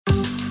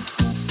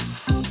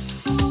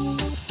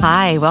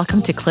Hi,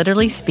 welcome to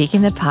Clitorally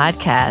Speaking, the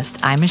podcast.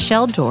 I'm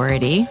Michelle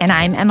Doherty. And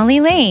I'm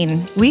Emily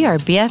Lane. We are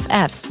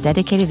BFFs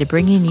dedicated to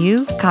bringing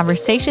you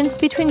conversations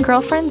between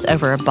girlfriends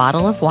over a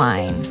bottle of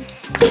wine.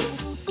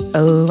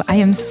 Oh, I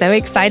am so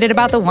excited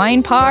about the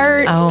wine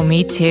part. Oh,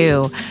 me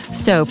too.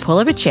 So pull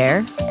up a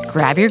chair,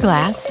 grab your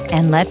glass,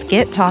 and let's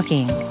get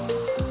talking.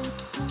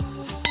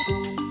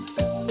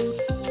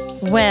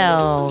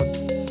 Well,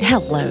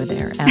 hello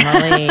there,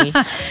 Emily.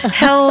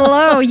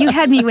 Hello. You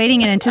had me waiting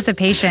in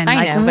anticipation.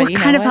 I know, but what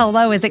kind of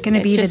hello is it going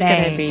to be today? It's just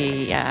going to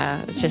be,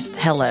 it's just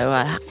hello,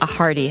 a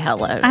hearty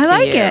hello I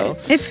like you.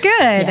 it. It's good.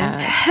 Yeah.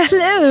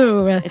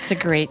 Hello. It's a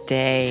great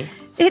day.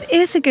 It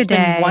is a good day.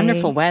 It's been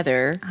wonderful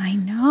weather. I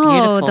know.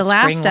 Beautiful the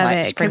last of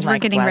it, because we're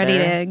spring-like getting ready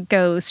weather. to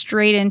go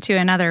straight into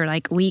another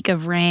week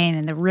of rain,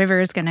 and the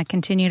river is going to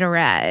continue to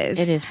rise.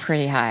 It is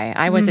pretty high.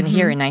 I wasn't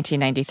here in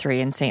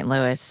 1993 in St.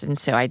 Louis, and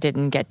so I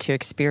didn't get to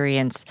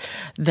experience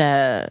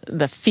the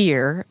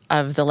fear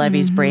of the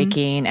levees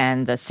breaking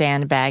and the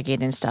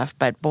sandbagging and stuff.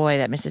 But boy,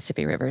 that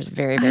Mississippi River is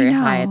very, very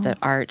high at the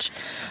arch.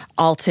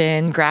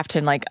 Alton,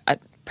 Grafton,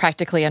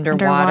 practically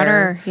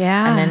underwater.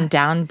 Yeah. And then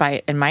down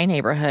in my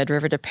neighborhood,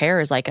 River de Pere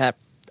is like a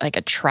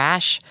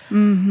trash,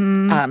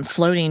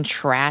 floating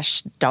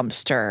trash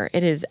dumpster.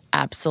 It is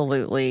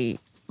absolutely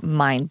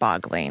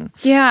mind-boggling.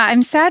 Yeah,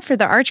 I'm sad for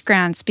the Arch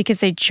Grounds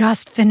because they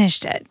just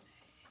finished it.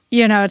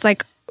 It's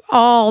like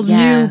all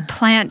new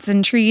plants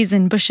and trees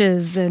and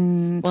bushes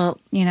and,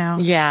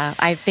 Yeah,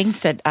 I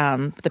think that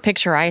the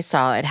picture I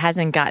saw, it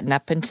hasn't gotten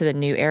up into the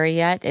new area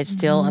yet. It's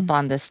still up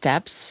on the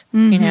steps.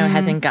 It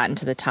hasn't gotten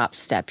to the top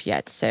step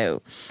yet.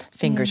 So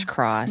fingers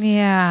crossed.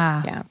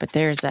 Yeah. Yeah, but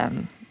there's a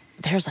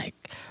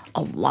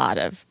lot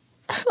of,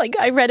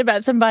 I read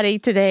about somebody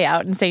today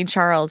out in St.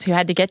 Charles who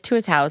had to get to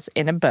his house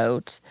in a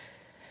boat.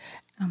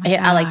 Oh my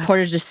God.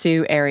 Portage de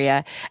Sioux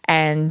area,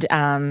 and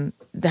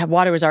the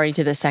water was already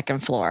to the second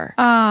floor.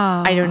 Oh,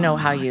 I don't know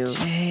how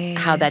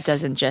that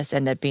doesn't just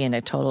end up being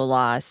a total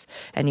loss,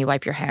 and you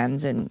wipe your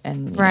hands and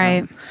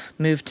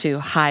move to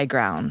high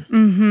ground.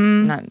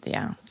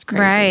 It's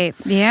crazy. Right.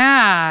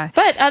 Yeah.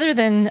 But other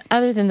than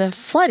the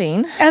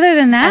flooding, Other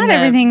than that,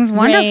 everything's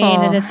wonderful.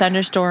 Rain and the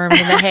thunderstorms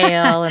and the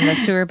hail and the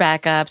sewer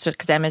backups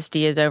because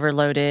MSD is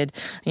overloaded.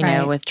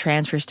 With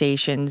transfer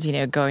stations,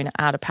 going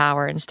out of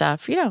power and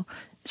stuff.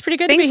 It's pretty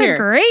good to be here. Things are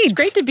great. It's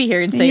great to be here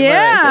in St. Louis.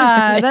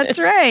 Yeah, that's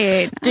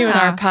right. Doing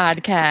our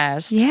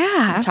podcast.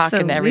 Yeah,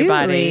 talking to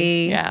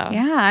everybody.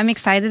 Yeah. I'm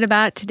excited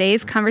about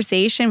today's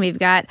conversation. We've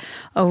got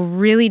a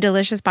really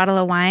delicious bottle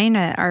of wine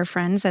our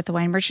friends at the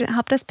Wine Merchant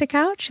helped us pick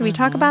out. Should we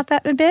talk about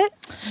that a bit?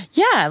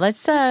 Yeah,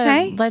 let's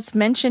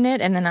mention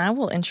it, and then I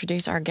will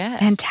introduce our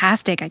guest.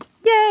 Fantastic.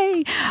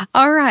 Yay.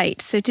 All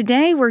right. So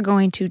today we're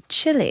going to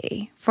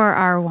Chile for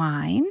our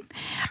wine.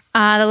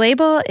 The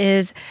label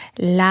is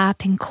La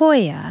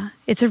Pincoya.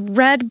 It's a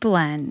red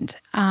blend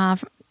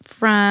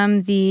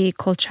from the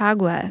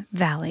Colchagua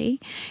Valley.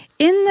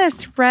 In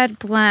this red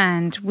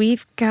blend,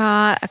 we've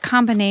got a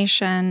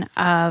combination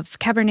of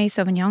Cabernet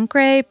Sauvignon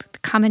grape,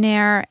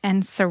 Carmenere,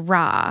 and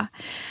Syrah.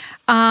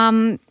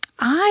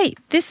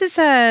 This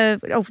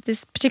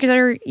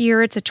particular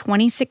year, it's a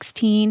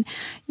 2016.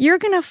 You're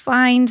going to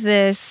find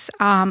this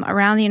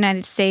around the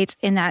United States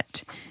in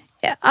that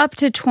up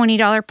to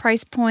 $20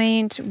 price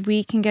point.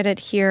 We can get it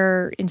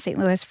here in St.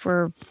 Louis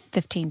for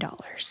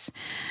 $15.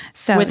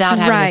 So without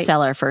having to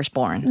sell our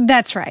firstborn.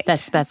 That's right.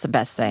 That's the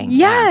best thing.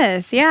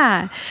 Yes,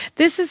 yeah.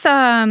 This is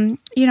a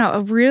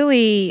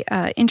really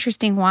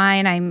interesting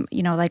wine. I'm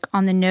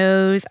on the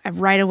nose.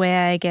 Right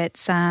away I get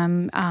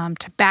some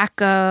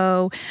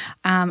tobacco.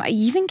 I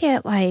even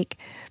get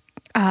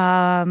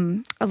a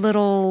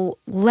little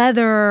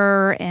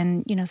leather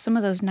and, some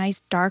of those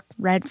nice dark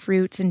red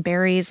fruits and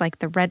berries like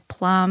the red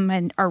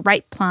plum or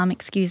ripe plum,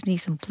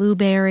 some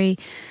blueberry,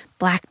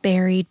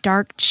 blackberry,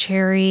 dark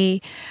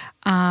cherry.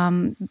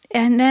 And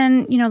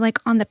then,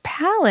 on the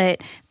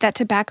palate, that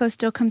tobacco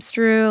still comes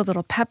through, a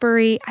little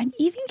peppery. I'm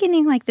even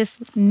getting this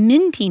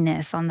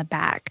mintiness on the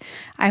back.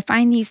 I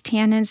find these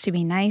tannins to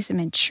be nice and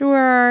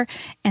mature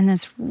and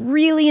this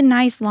really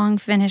nice long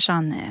finish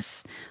on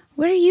this.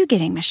 What are you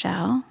getting,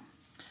 Michelle?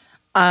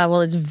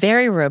 Well, it's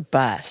very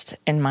robust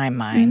in my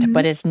mind,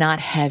 but it's not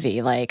heavy.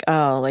 You're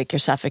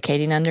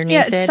suffocating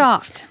underneath it. Yeah, it's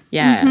soft.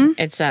 Yeah,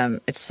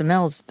 it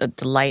smells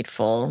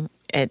delightful.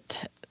 I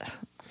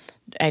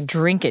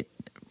drink it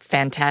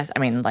fantastic.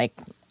 I don't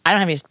have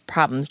any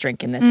problems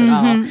drinking this at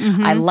all.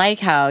 I like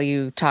how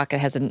you talk.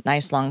 It has a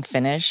nice long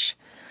finish.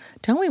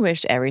 Don't we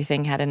wish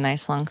everything had a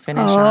nice long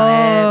finish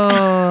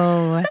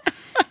on it?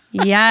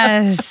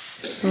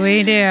 Yes,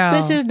 we do.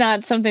 This is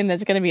not something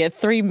that's going to be a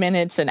 3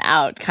 minutes and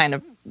out kind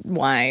of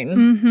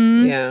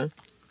wine. Yeah.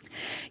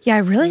 Yeah, I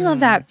really love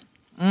that.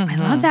 I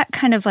love that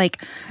kind of it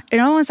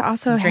almost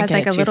also has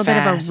a little bit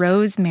of a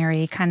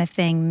rosemary kind of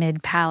thing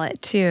mid palate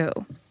too.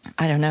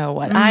 I don't know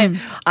what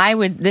I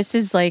would. This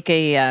is I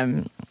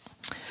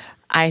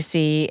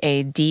see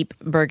a deep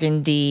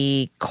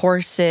burgundy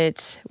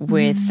corset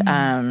with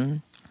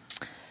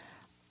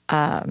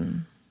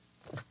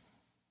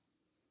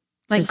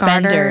Like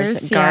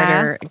suspenders,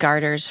 garters,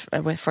 garters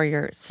for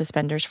your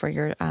suspenders for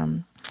your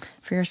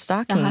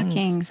stockings.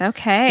 Stockings.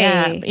 Okay.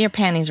 Yeah, your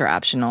panties are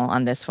optional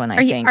on this one.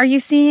 I think. Are you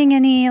seeing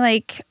any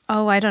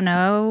I don't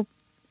know,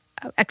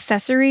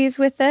 accessories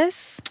with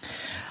this?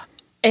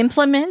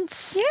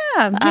 Implements?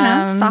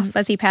 Yeah, soft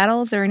fuzzy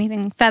paddles or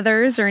anything,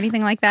 feathers or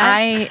anything like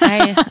that.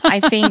 I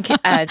think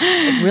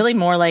it's really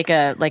more like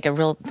a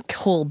real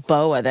cool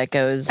boa that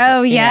goes.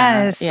 Oh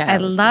yes, I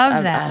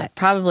love that.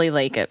 Probably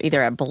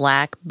either a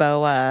black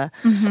boa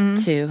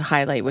to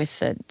highlight with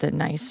the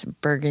nice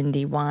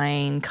burgundy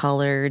wine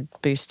colored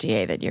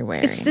bustier that you're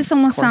wearing. This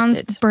almost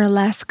sounds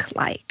burlesque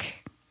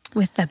like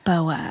with the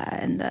boa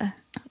and the.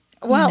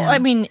 Well, I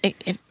mean,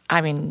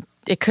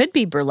 it could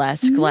be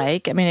burlesque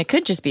like. I mean, it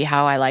could just be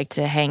how I like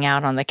to hang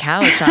out on the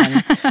couch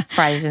on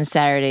Fridays and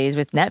Saturdays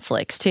with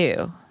Netflix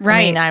too.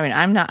 Right.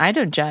 I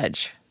don't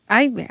judge.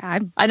 I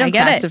don't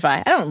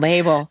classify. I don't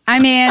label. I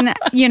mean,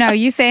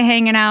 you say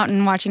hanging out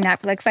and watching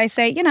Netflix. I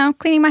say,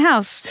 cleaning my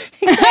house.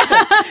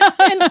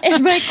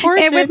 in my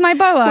corset. And with my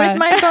boa. With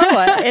my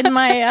boa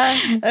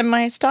and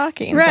my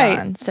stockings right.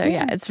 on. So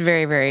yeah, it's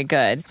very, very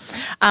good.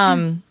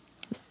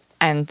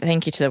 And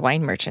thank you to the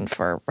wine merchant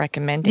for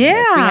recommending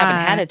this. We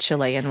haven't had a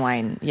Chilean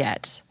wine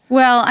yet.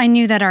 Well, I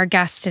knew that our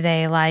guest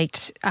today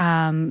liked,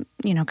 kind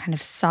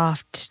of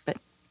soft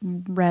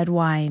red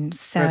wines.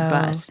 So.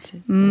 Robust.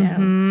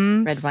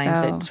 Red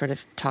wines that sort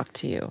of talk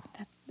to you.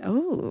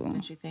 Oh.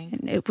 Don't you think?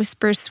 It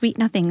whispers sweet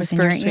nothings in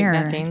your sweet ear.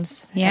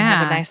 Nothings. Yeah. And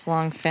have a nice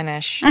long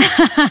finish.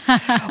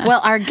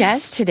 Well, our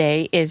guest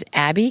today is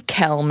Abby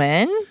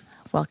Kellman.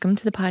 Welcome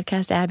to the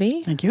podcast,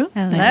 Abby. Thank you.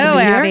 Hello, nice to be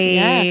Abby.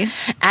 Here.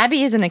 Yeah.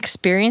 Abby is an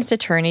experienced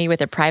attorney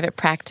with a private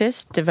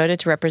practice devoted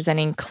to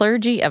representing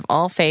clergy of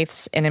all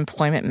faiths in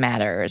employment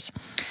matters.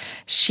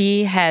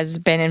 She has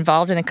been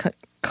involved in the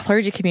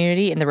clergy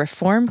community in the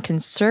Reform,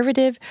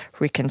 Conservative,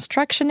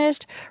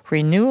 Reconstructionist,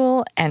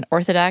 Renewal, and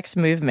Orthodox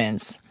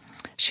movements.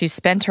 She's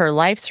spent her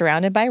life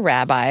surrounded by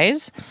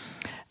rabbis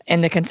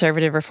in the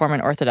Conservative, Reform,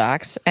 and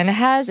Orthodox and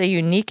has a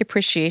unique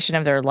appreciation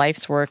of their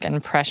life's work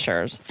and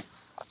pressures.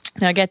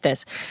 Now, get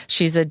this.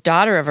 She's a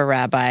daughter of a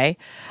rabbi,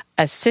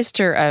 a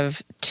sister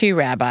of two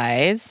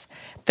rabbis,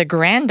 the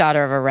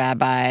granddaughter of a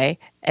rabbi,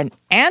 an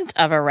aunt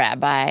of a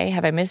rabbi.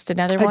 Have I missed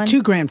another one?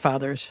 Two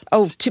grandfathers.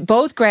 Oh,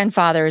 both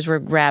grandfathers were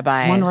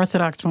rabbis. One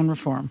Orthodox, one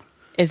Reform.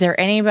 Is there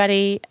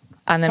anybody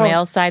on the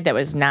male side that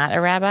was not a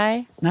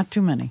rabbi? Not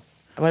too many.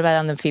 What about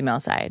on the female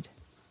side?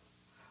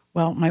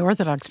 Well, my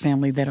Orthodox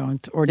family, they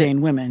don't ordain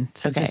women.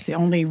 So just the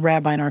only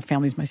rabbi in our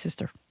family is my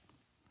sister.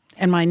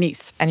 And my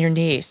niece. And your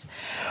niece.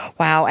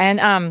 Wow.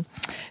 And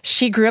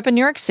she grew up in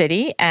New York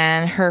City,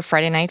 and her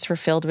Friday nights were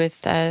filled with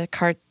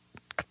Friday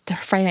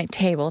night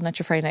table, not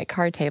your Friday night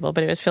card table,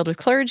 but it was filled with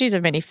clergies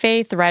of many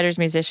faith, writers,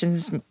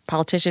 musicians,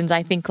 politicians,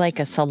 I think like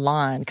a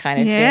salon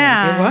kind of thing.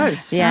 It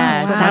was.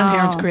 Yeah. That's what my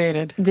parents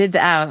created.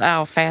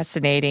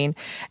 Fascinating.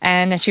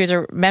 And she was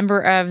a member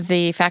of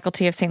the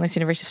faculty of St. Louis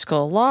University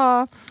School of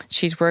Law.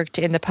 She's worked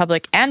in the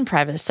public and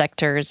private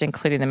sectors,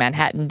 including the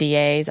Manhattan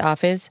DA's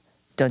office.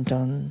 Dun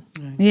dun.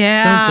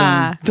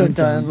 Yeah. Dun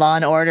dun. Law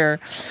and Order.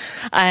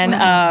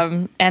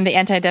 And the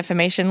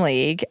Anti-Defamation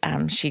League.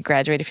 She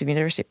graduated from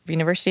the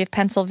University of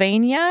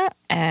Pennsylvania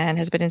and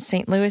has been in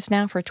St. Louis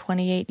now for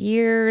 28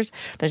 years.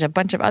 There's a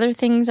bunch of other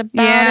things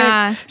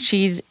about it.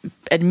 She's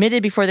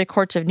admitted before the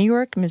courts of New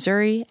York,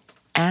 Missouri,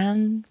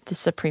 and the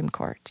Supreme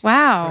Court.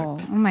 Wow.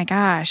 Oh my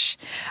gosh.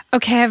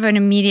 Okay, I have an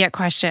immediate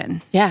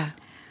question. Yeah.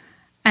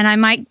 And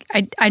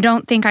I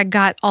don't think I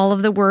got all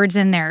of the words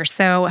in there,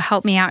 so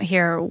help me out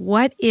here.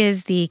 What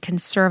is the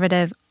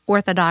conservative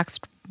Orthodox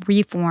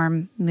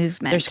reform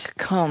movement? There's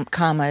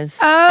commas.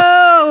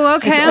 Oh,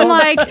 okay. I'm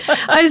like,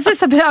 is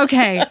this a bit,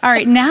 okay. All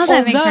right, now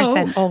that makes more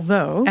sense.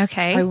 Although,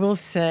 okay. I will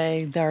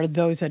say there are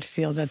those that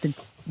feel that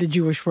the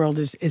Jewish world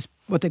is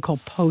what they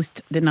call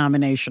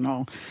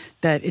post-denominational,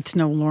 that it's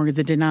no longer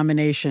the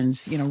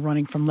denominations,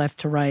 running from left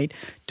to right,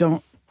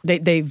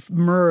 they've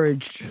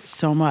merged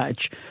so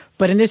much.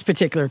 But in this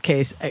particular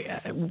case,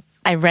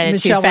 I read it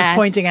Michelle too fast.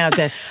 was pointing out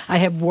that I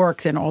have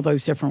worked in all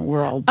those different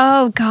worlds.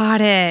 Oh, got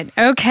it.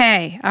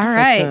 Okay, all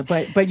right.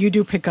 But you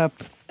do pick up.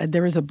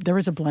 There is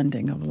a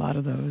blending of a lot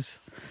of those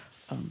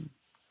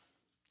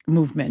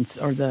movements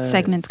or the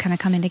segments kind of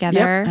coming together.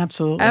 Yep,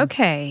 absolutely.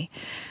 Okay.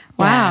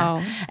 Wow.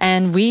 Yeah.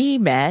 And we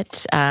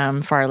met,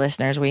 for our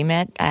listeners, we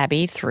met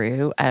Abby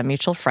through a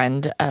mutual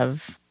friend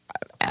of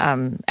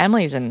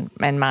Emily's and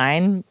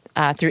mine.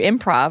 Through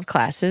improv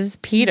classes,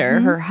 Peter,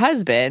 her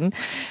husband,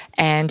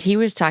 and he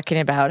was talking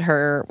about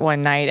her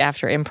one night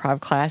after improv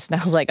class, and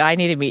I was like, I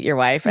need to meet your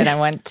wife, and I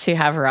want to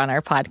have her on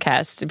our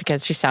podcast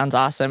because she sounds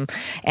awesome.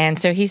 And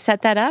so he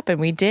set that up,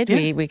 and we did.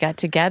 Yeah. We got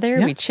together,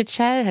 we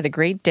chit-chatted, had a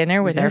great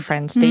dinner with our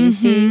friend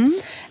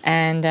Stacy,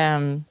 and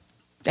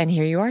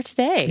here you are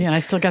today. Yeah, and I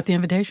still got the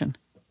invitation.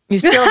 You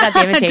still got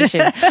the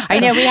invitation. I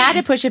know we had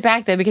to push it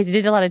back though because you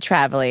did a lot of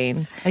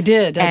traveling. I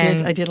did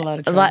a lot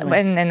of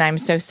traveling. And I'm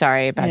so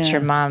sorry about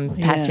your mom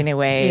passing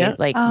away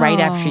right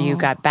after you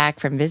got back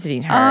from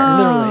visiting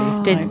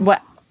her.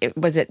 Literally.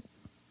 Was it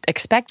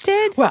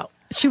expected? Well,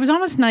 she was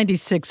almost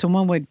 96, so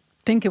one would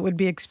think it would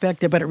be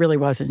expected, but it really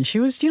wasn't. She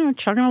was,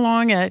 chugging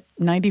along at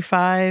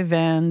 95,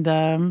 and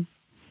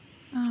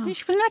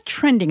she was not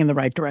trending in the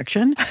right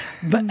direction,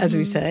 but as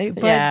we say.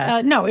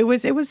 But no, it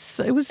was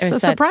a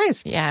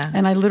surprise. Yeah.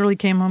 And I literally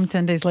came home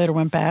 10 days later,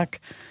 went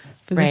back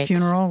for the Right.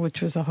 funeral,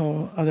 which was a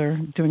whole other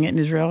doing it in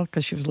Israel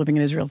because she was living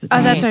in Israel at the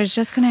time. Oh, that's what I was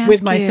just going to ask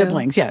With my you.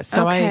 siblings, yes.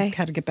 So I Okay.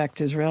 had to get back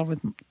to Israel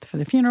for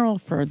the funeral,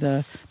 for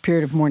the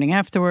period of mourning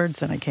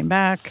afterwards, and I came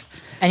back.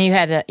 And you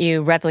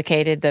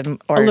replicated them,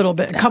 or A little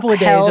bit, a couple of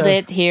days held of-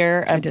 it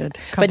here. I did.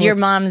 But Couple your of-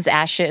 mom's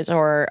ashes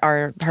or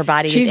her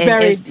body She's is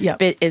buried, yeah.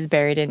 is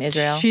buried in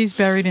Israel. She's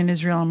buried in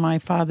Israel, and my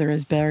father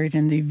is buried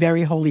in the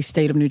very holy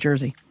state of New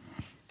Jersey.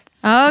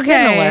 Okay.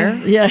 Similar,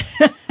 Yeah.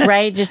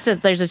 right?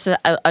 There's just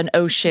an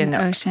ocean,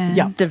 Ocean.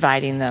 Yeah.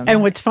 dividing them.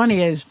 And what's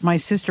funny is my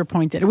sister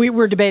pointed, we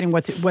were debating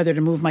whether to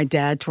move my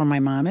dad to where my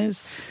mom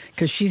is,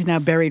 because she's now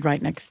buried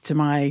right next to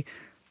my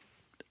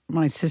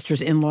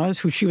sister's in-laws,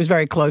 who she was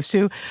very close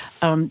to.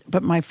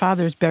 But my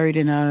father's buried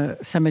in a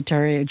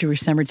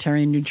Jewish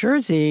cemetery in New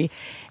Jersey,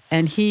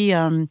 and he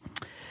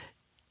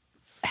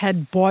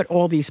had bought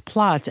all these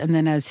plots, and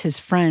then as his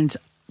friends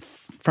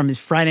from his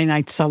Friday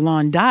night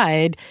salon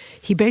died,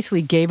 he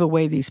basically gave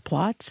away these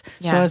plots.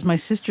 So Yeah. as my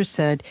sister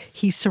said,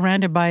 he's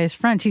surrounded by his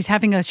friends. He's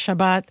having a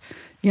Shabbat,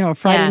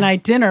 Friday Yeah.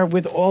 night dinner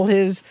with all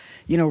his,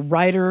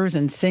 writers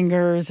and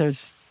singers.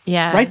 There's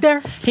yeah, right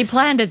there. He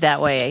planned it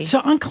that way. So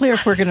unclear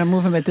if we're going to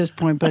move him at this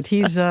point, but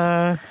he's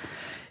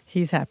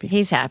happy.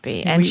 He's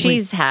happy, and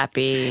she's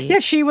happy. Yeah,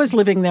 she was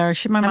living there.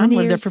 My mom many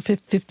lived years? there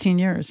for 15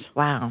 years.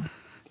 Wow.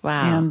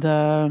 And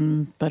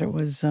but it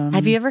was.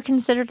 Have you ever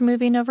considered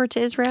moving over to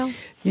Israel?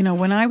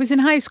 When I was in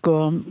high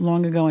school,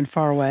 long ago and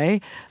far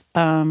away,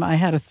 I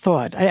had a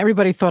thought.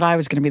 Everybody thought I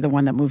was going to be the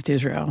one that moved to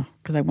Israel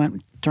because I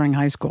went during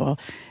high school,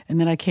 and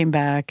then I came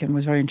back and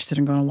was very interested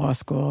in going to law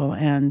school,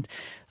 and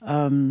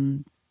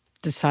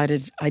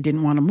decided I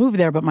didn't want to move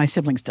there, but my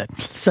siblings did.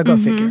 So go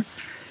figure.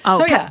 Oh,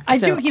 So yeah, I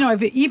so-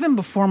 do. Even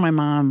before my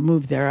mom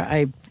moved there,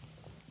 I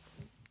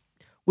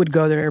would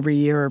go there every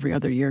year, every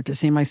other year to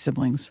see my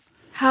siblings.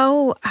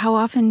 How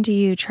often do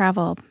you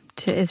travel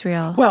to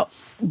Israel? Well,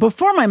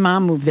 before my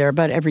mom moved there,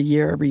 about every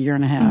year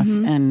and a half,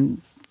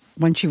 and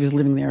when she was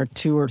living there,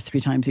 2 or 3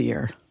 times a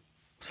year. It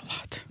was a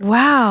lot.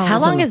 Wow. How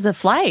long is the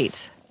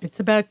flight? It's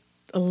about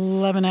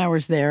 11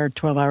 hours there,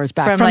 12 hours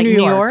back From, from like, New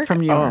New York. York? From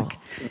New Oh. York,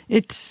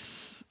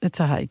 it's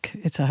a hike.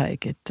 It's a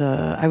hike.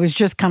 I was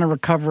just kind of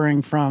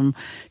recovering from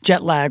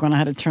jet lag when I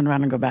had to turn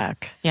around and go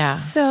back. Yeah.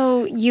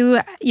 So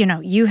you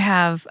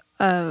have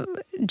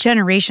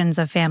generations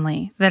of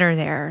family that are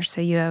there. So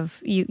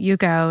you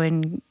go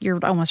and you're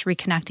almost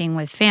reconnecting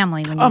with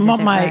family when you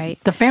visit, right?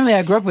 The family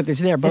I grew up with is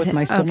there. Both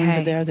my siblings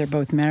okay. are there. They're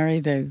both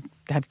married. They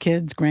have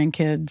kids,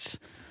 grandkids.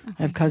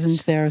 I have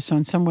cousins there. So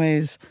in some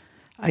ways,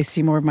 I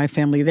see more of my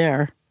family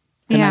there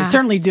than I Yeah.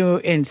 certainly do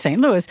in St.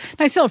 Louis.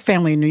 And I still have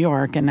family in New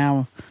York, and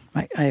now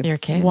I have Your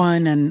kids.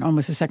 one and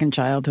almost a second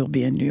child who will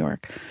be in New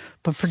York.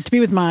 But to be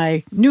with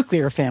my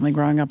nuclear family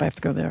growing up, I have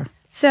to go there.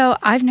 So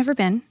I've never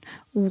been.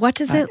 What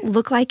does it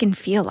look like and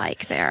feel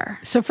like there?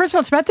 So first of all,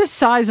 it's about the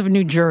size of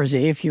New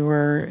Jersey.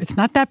 It's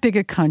not that big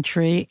a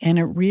country, and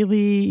it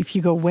really, if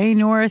you go way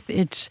north,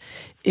 it's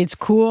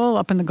cool.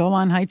 Up in the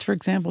Golan Heights, for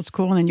example, it's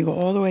cool, and then you go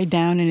all the way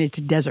down, and it's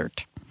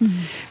desert.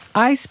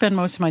 I spend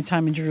most of my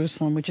time in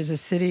Jerusalem, which is a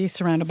city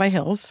surrounded by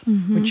hills,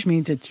 which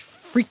means it's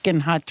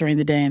freaking hot during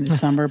the day in the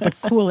summer, but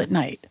cool at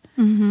night,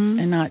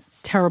 and not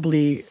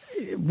terribly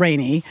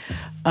rainy.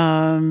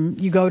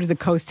 You go to the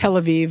coast, Tel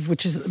Aviv,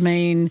 which is the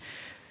main.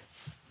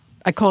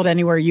 I call it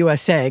anywhere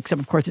USA,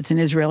 except of course it's in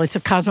Israel. It's a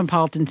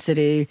cosmopolitan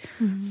city,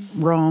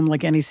 Rome,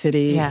 like any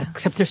city,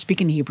 except they're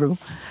speaking Hebrew.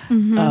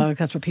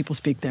 That's what people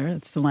speak there.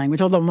 It's the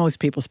language, although most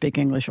people speak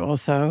English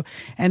also.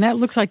 And that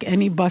looks like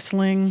any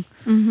bustling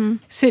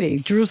city.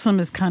 Jerusalem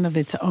is kind of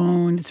its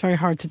own. It's very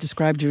hard to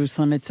describe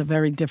Jerusalem. It's a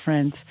very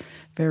different,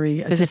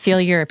 Does it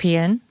feel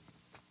European?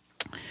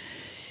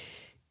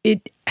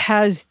 It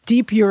has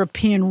deep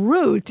European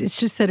roots. It's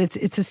just that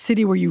it's a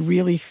city where you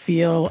really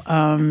feel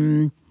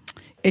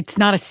it's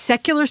not a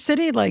secular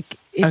city. Like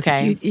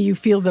you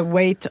feel the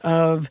weight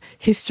of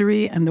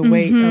history and the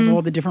weight of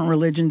all the different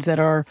religions that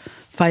are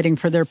fighting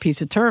for their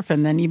piece of turf.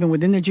 And then even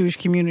within the Jewish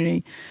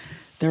community,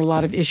 there are a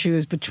lot of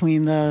issues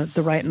between the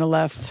right and the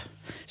left.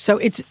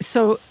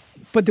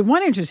 But the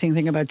one interesting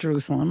thing about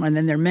Jerusalem, and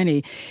then there are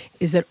many,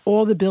 is that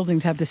all the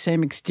buildings have the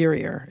same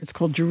exterior. It's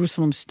called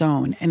Jerusalem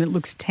stone, and it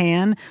looks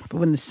tan, but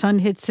when the sun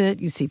hits it,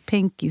 you see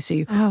pink, you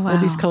see all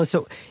these colors.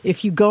 So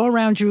if you go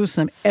around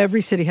Jerusalem, every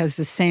city has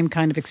the same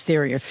kind of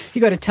exterior. You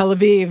go to Tel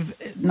Aviv,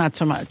 not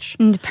so much.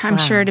 And I'm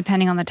sure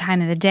depending on the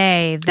time of the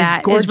day,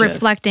 that is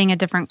reflecting a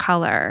different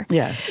color.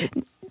 Yeah.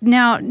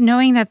 Now,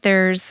 knowing that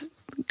there's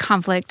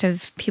conflict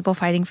of people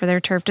fighting for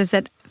their turf, does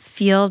it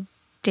feel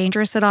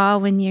dangerous at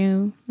all when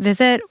you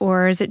visit,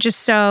 or is it just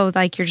so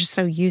like you're just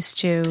so used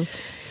to?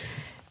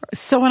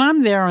 So when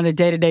I'm there on a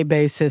day-to-day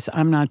basis,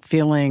 I'm not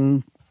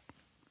feeling,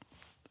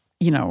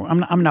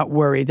 I'm not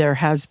worried. There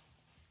has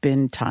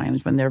been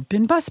times when there have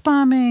been bus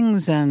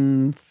bombings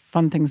and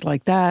fun things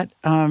like that.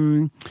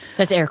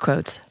 That's air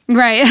quotes.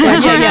 Right.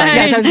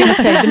 Yes, I was going to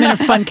say, the minute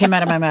fun came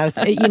out of my mouth,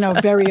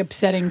 very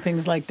upsetting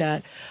things like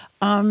that.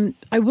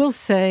 I will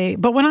say,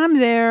 but when I'm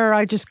there,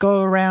 I just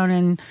go around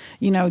and,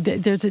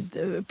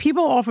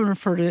 people often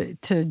refer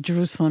to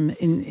Jerusalem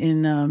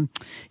in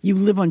you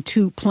live on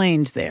two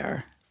plains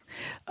there.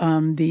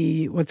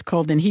 What's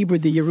called in Hebrew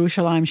the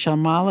Yerushalayim Shel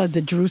Mala,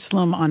 the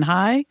Jerusalem on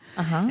high,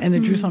 and the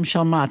Jerusalem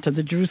Shel Mata,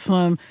 the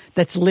Jerusalem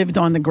that's lived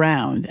on the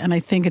ground. And I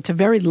think it's a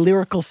very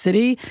lyrical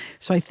city.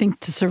 So I think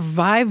to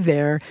survive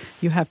there,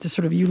 you have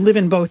to you live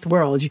in both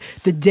worlds.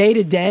 The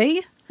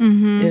day-to-day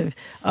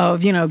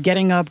of,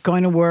 getting up,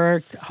 going to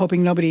work,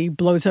 hoping nobody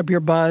blows up your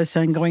bus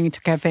and going into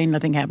a cafe and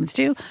nothing happens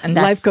to you. And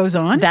life goes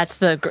on. That's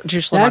the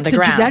Jerusalem on the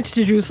ground. That's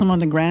the Jerusalem on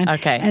the ground.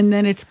 Okay. And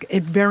then it's a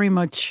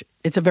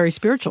very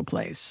spiritual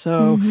place.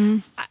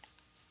 So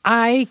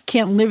I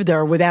can't live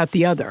there without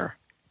the other.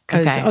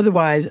 Because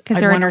otherwise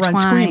I'd want to run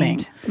screaming.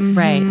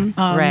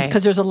 Right.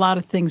 Because there's a lot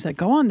of things that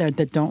go on there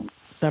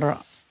that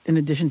are in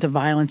addition to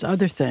violence,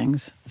 other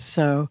things.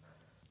 So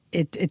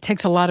it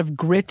takes a lot of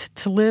grit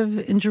to live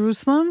in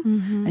Jerusalem,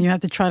 and you have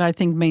to try to, I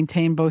think,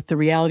 maintain both the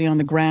reality on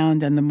the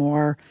ground and the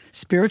more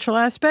spiritual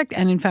aspect.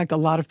 And in fact, a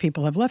lot of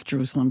people have left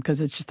Jerusalem because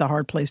it's just a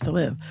hard place to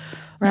live.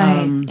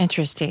 Right.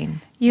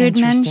 Interesting. You had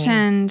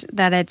mentioned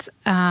that it's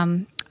a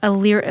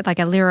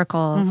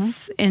lyrical,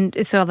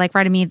 and so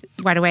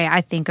right away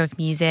I think of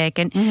music.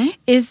 And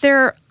is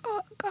there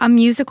a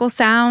musical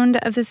sound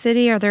of the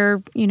city? Are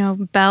there,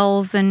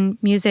 bells and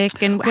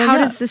music? And how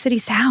does the city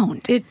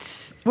sound?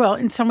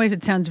 In some ways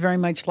it sounds very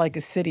much like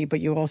a city, but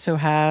you also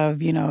have,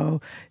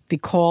 the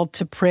call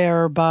to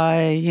prayer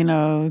by,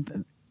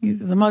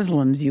 the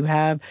Muslims. You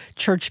have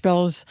church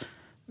bells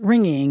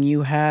ringing.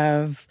 You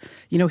have,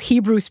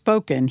 Hebrew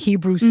spoken,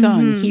 Hebrew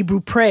sung,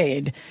 Hebrew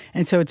prayed.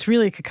 And so it's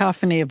really a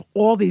cacophony of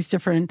all these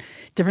different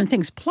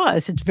things.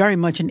 Plus, it's very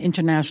much an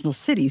international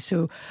city.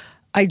 So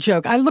I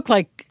joke, I look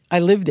like I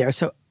live there.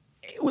 So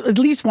at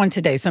least once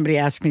a day, somebody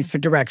asks me for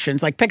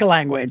directions, like pick a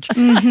language.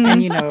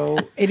 And,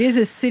 it is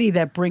a city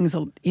that brings,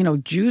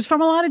 Jews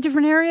from a lot of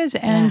different areas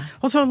and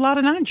also a lot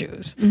of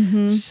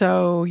non-Jews.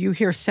 So you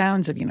hear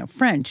sounds of,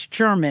 French,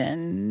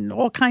 German,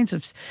 all kinds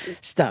of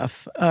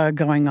stuff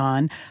going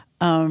on.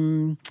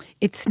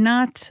 It's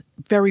not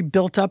very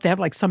built up. They have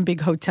like some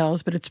big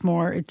hotels, but it's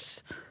more,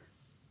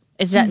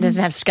 does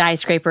it have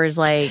skyscrapers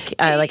like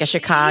a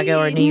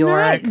Chicago or New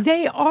York?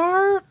 They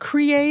are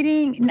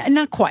creating,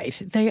 not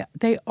quite.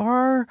 They're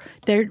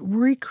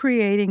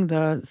recreating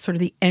the sort of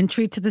the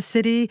entry to the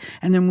city,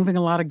 and they're moving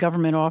a lot of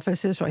government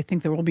offices. So I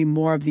think there will be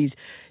more of these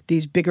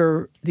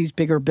bigger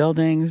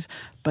buildings.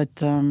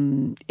 But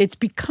it's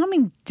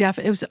becoming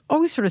it was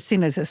always sort of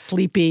seen as a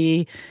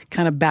sleepy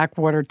kind of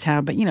backwater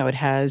town. But it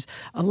has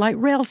a light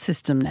rail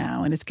system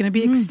now, and it's going to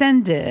be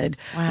extended.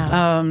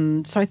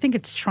 Wow. So I think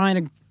it's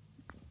trying to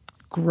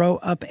grow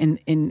up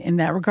in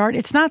that regard.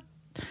 It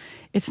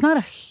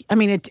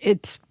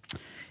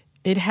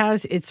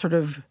has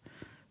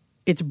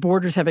its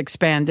borders have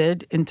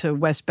expanded into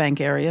West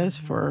Bank areas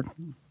for,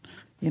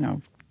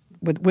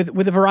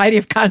 with a variety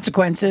of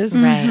consequences.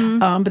 Right.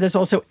 But there's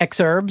also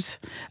exurbs.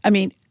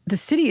 The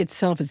city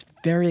itself is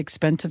very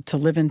expensive to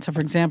live in. So,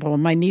 for example,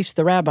 my niece,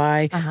 the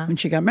rabbi, when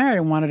she got married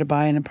and wanted to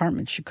buy an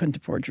apartment, she couldn't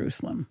afford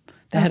Jerusalem.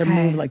 They had to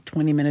move like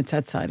 20 minutes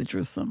outside of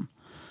Jerusalem.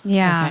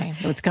 Yeah. Okay.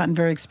 So it's gotten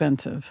very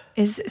expensive.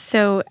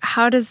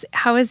 How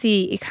is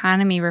the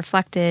economy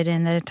reflected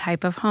in the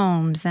type of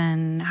homes,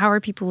 and how are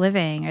people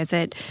living? Is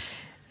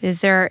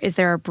there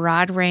a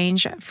broad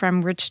range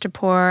from rich to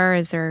poor?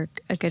 Is there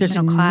a good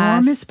middle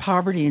class? There's enormous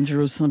poverty in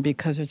Jerusalem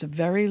because there's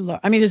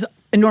there's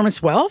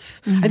enormous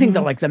wealth. I think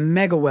that the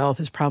mega wealth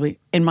is probably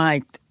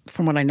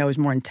from what I know, is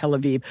more in Tel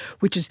Aviv,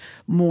 which is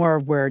more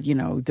where,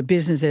 the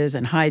businesses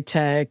and high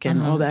tech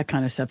and all that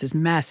kind of stuff. There's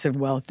massive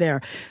wealth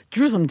there.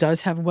 Jerusalem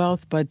does have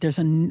wealth, but there's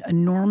an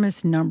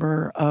enormous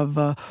number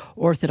of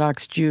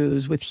Orthodox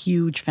Jews with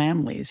huge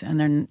families, and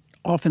they're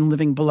often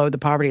living below the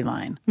poverty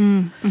line.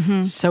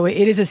 So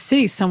it is a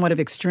city somewhat of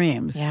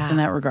extremes in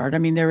that regard.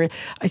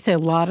 I say a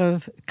lot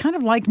of, kind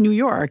of like New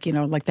York,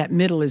 like that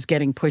middle is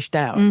getting pushed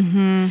out.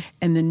 And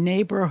the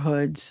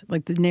neighborhoods,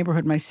 like the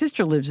neighborhood my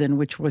sister lives in,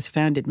 which was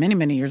founded many,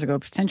 many years ago,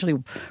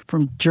 potentially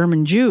from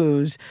German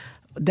Jews,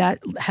 that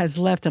has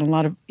left, and a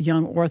lot of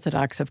young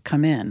Orthodox have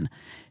come in.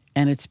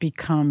 And it's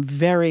become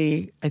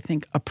very, I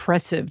think,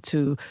 oppressive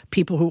to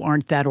people who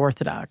aren't that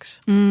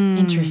Orthodox.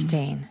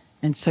 Interesting.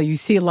 And so you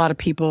see a lot of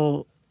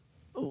people,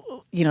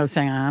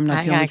 saying, I'm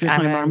not dealing with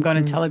Jerusalem anymore, I'm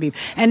going to Tel Aviv.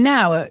 And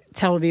now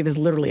Tel Aviv is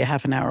literally a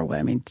half an hour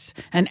away.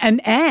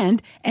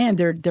 And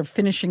they're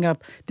finishing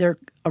up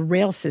a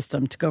rail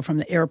system to go from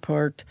the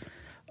airport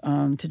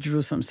to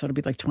Jerusalem. So it'll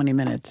be like 20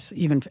 minutes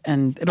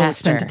and it'll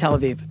extend to Tel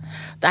Aviv.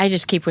 I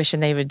just keep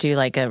wishing they would do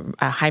like a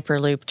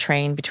Hyperloop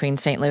train between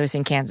St. Louis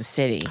and Kansas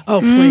City.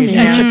 Oh, please.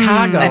 And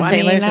Chicago. And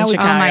St. Louis and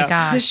Chicago. Oh, my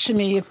gosh. This to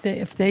me, if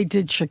they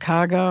did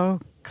Chicago,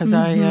 because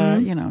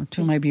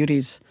two of my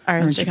beauties are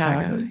in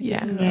Chicago.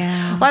 Yeah.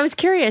 Yeah. Well, I was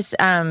curious,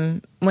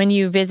 when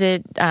you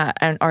visit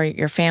or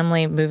your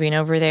family moving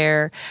over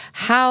there,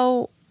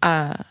 how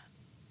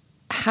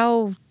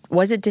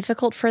was it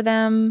difficult for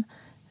them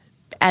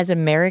as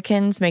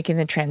Americans making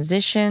the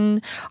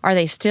transition? Are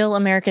they still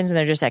Americans and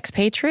they're just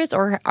expatriates,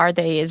 or are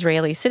they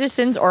Israeli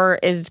citizens, or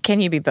can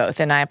you be both?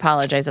 And I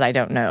apologize that I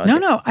don't know.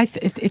 No,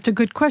 it's a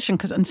good question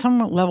because on some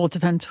level it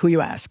depends who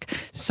you ask.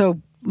 So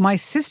my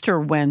sister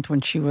went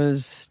when she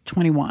was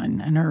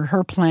 21, and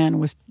her plan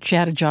was she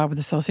had a job with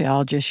a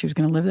sociologist. She was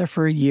going to live there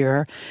for a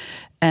year.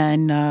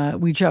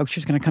 And we joked she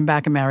was going to come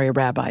back and marry a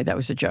rabbi. That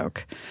was a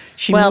joke.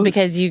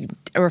 Because you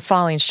were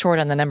falling short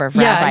on the number of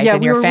rabbis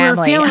in your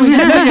family. We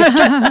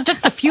were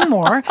just a few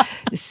more.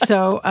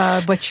 So,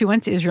 but she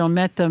went to Israel,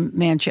 met the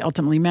man she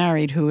ultimately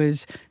married, who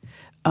is,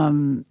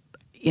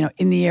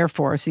 in the Air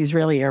Force, the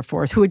Israeli Air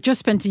Force, who had just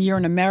spent a year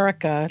in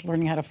America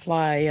learning how to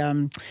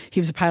fly. He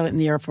was a pilot in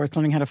the Air Force,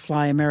 learning how to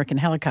fly American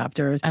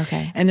helicopters.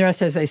 Okay. And the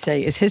rest, as they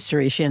say, is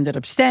history. She ended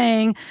up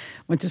staying,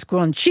 went to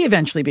school, and she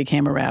eventually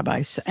became a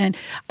rabbi. And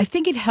I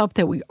think it helped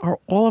that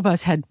all of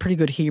us had pretty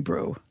good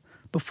Hebrew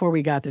before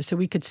we got there, so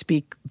we could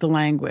speak the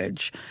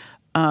language.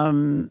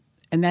 And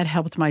that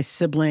helped my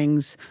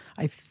siblings.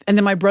 And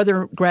then my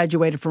brother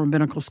graduated from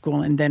rabbinical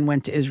school and then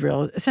went to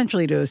Israel,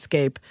 essentially to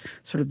escape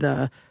sort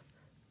of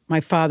my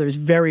father's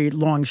very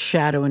long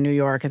shadow in New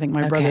York. I think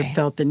my brother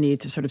felt the need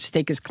to sort of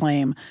stake his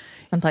claim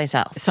someplace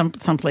else.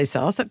 Someplace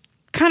else.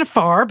 Kind of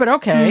far, but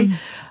okay.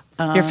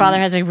 Your father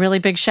has a really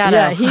big shadow.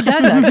 Yeah, he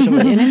does actually.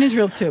 And in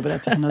Israel too, but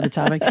that's another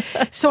topic.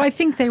 So I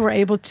think they were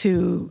able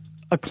to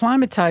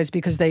acclimatize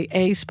because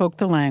they, spoke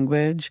the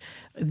language.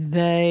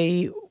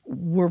 They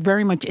were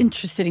very much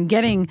interested in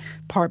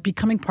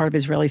becoming part of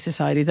Israeli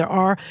society. There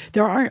are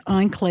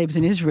enclaves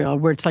in Israel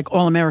where it's like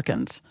all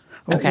Americans.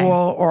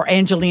 Or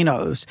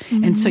Angelinos.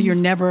 Mm-hmm. And so you're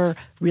never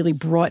really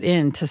brought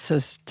into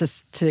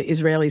to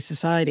Israeli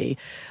society.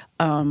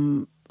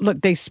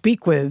 Look, they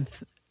speak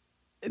with,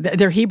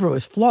 their Hebrew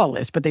is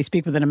flawless, but they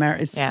speak with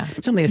it's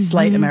certainly a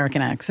slight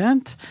American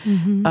accent.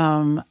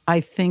 Mm-hmm. I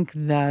think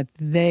that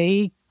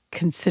they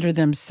consider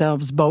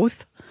themselves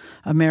both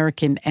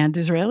American and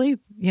Israeli.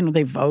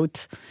 They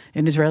vote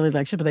in Israeli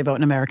elections, but they vote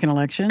in American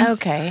elections.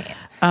 Okay.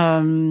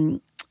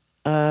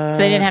 So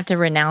they didn't have to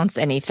renounce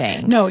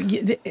anything. No,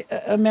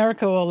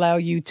 America will allow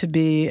you to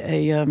be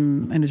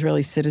an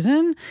Israeli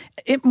citizen.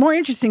 More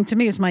interesting to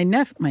me is my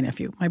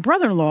nephew, my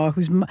brother-in-law,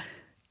 who's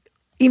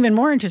even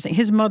more interesting.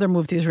 His mother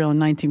moved to Israel in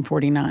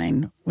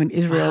 1949 when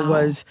Israel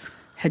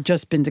had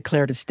just been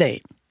declared a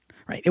state.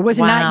 Right. It was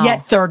not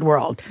yet third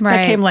world. Right.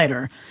 That came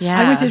later. Yeah.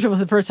 I went to Israel for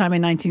the first time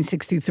in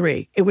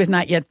 1963. It was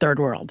not yet third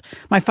world.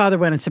 My father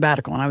went on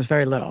sabbatical and I was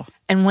very little.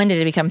 And when did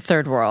it become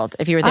third world?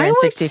 If you were there in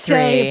 63?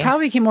 Say it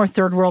probably became more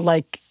third world,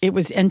 like it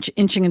was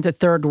inching into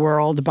third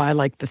world by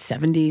like the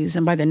 70s.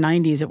 And by the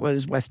 90s, it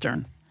was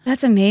Western.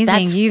 That's amazing.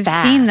 That's You've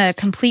fast. seen the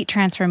complete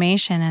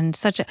transformation in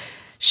such a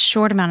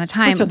short amount of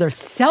time. So their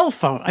cell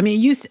phone. I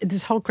mean,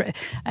 this whole.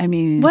 I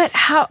mean,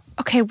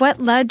 what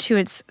led to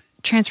its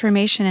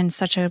transformation in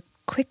such a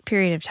quick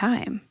period of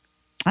time?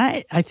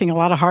 I think a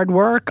lot of hard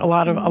work, a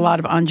lot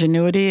of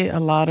ingenuity, there's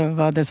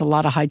a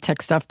lot of high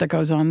tech stuff that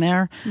goes on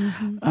there.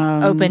 Mm-hmm.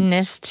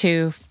 Openness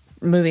to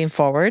moving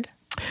forward.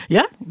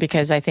 Yeah,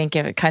 because I think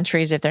if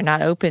countries, if they're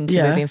not open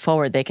to moving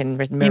forward, they can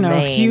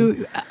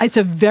remain. It's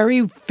a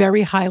very,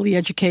 very highly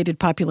educated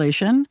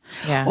population.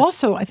 Yeah.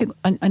 Also, I think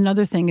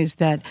another thing is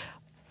that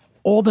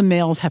all the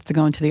males have to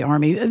go into the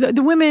army.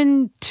 The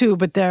women too,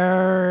 but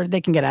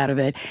they can get out of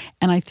it.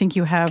 And I think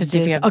you have because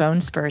if you have bone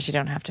spurs, you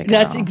don't have to go.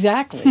 That's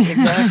exactly.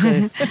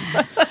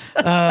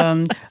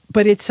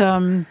 But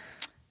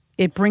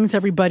it brings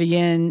everybody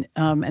in,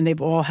 and they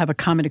all have a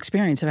common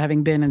experience of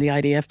having been in the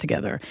IDF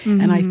together.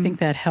 Mm-hmm. And I think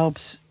that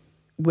helps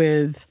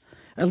with,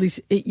 at least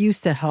it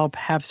used to help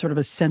have sort of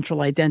a central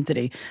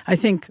identity. I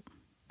think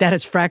that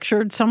has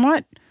fractured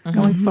somewhat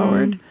going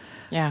forward.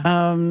 Yeah.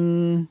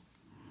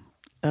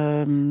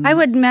 I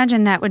would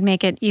imagine that would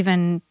make it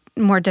even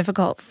more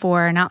difficult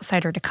for an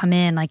outsider to come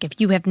in. Like if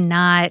you have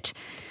not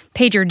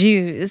paid your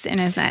dues, in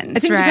a sense, I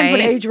think it depends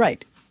what age,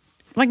 right?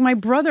 Like my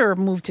brother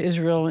moved to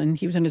Israel and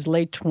he was in his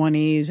late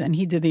 20s and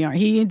he did the army.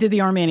 He did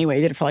the army anyway.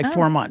 He did it for like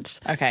 4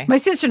 months. Okay. My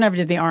sister never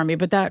did the army,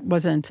 but it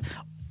wasn't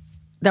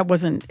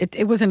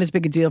as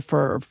big a deal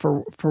for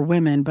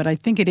women. But I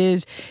think it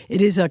is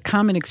a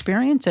common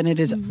experience, and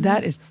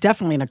that is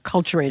definitely an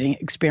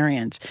acculturating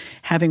experience,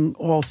 having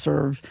all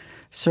served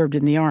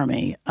in the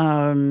army.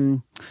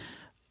 I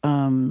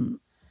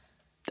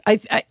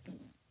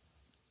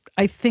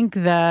think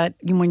that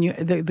when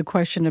the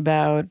question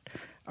about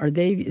are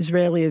they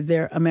Israeli, are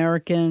they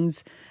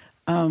Americans?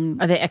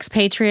 Are they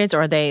expatriates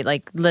or are they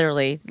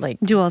literally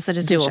dual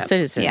citizenship? Dual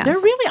citizens. Yes. They're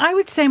really, I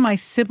would say my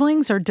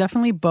siblings are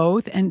definitely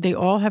both, and they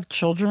all have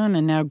children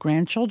and now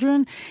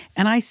grandchildren.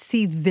 And I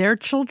see their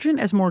children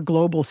as more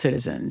global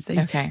citizens.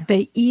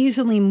 They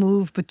easily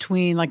move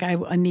between, like I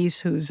have a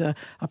niece who's a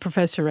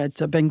professor at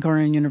Ben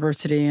Gurion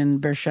University in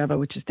Beersheba,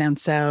 which is down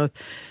south.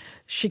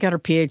 She got her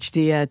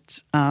PhD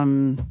at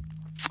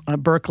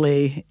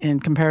Berkeley in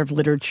comparative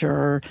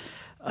literature.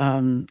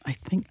 I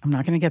think I'm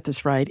not going to get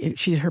this right.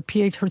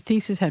 Her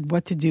thesis had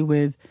what to do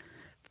with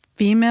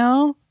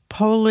female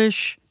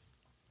Polish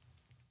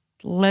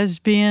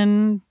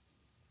lesbian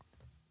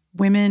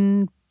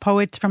women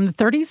poets from the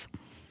 30s.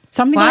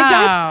 Something like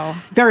that.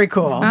 Very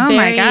cool. Oh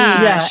my gosh.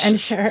 Yeah, and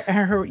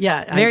her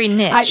very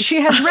niche.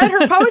 She has read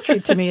her poetry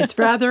to me. It's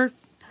rather,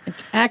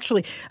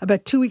 actually,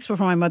 about 2 weeks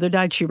before my mother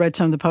died, she read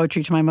some of the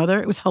poetry to my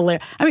mother. It was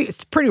hilarious. I mean,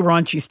 it's pretty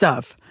raunchy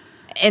stuff.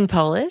 In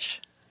Polish?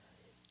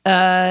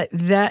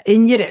 That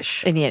in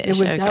Yiddish. In Yiddish,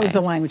 That was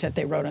the language that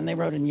they wrote, and they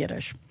wrote in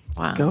Yiddish.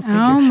 Wow. Go figure.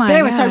 Oh my But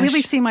anyway, so I gosh.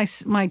 really see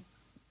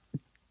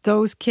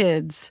those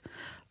kids.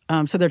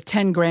 So they're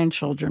 10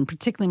 grandchildren,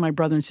 particularly my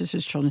brother and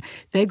sister's children.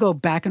 They go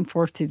back and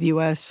forth to the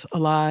U.S. a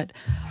lot.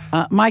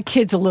 My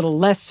kids a little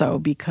less so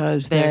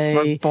because They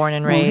were born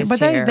and raised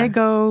here. They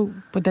go,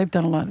 but they've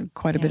done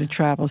quite a bit of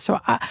travel. So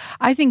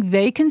I think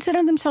they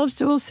consider themselves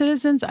dual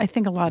citizens. I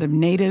think a lot of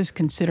natives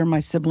consider my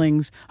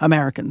siblings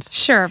Americans.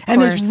 Sure, of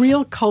and course. there's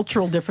real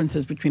cultural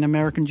differences between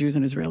American Jews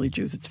and Israeli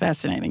Jews. It's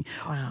fascinating.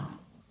 Wow.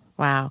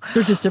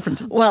 They're just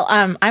differences. Well,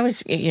 I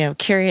was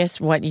curious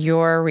what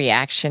your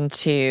reaction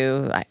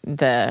to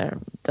the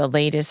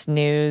latest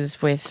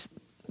news with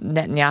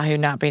Netanyahu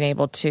not being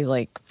able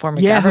to form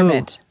a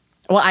government.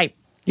 Well,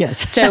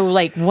 Yes. So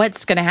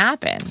what's going to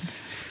happen?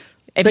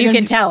 If you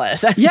can tell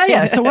us.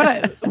 Yeah.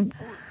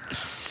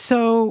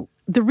 So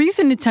the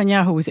reason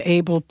Netanyahu was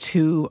able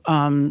to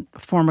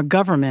form a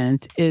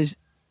government is,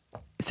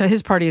 so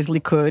his party is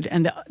Likud,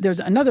 and there's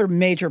another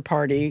major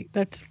party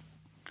that's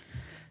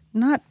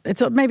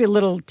it's maybe a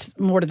little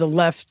more to the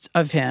left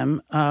of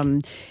him,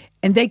 and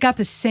they got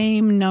the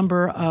same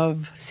number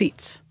of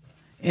seats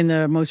in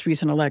the most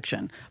recent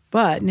election.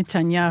 But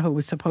Netanyahu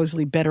was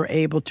supposedly better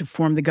able to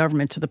form the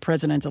government, so the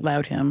president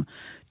allowed him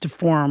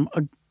to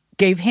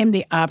gave him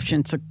the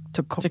option to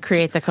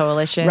create the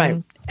coalition.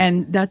 Right.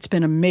 And that's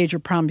been a major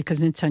problem because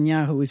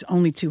Netanyahu is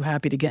only too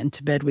happy to get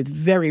into bed with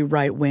very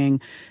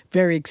right-wing,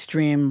 very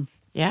extreme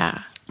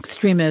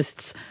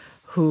extremists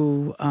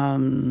who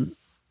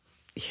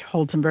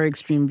hold some very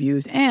extreme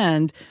views.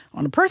 And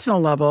on a personal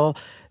level,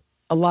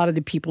 a lot of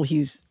the people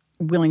he's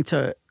willing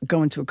to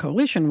go into a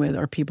coalition with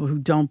are people who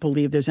don't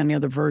believe there's any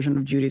other version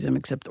of Judaism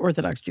except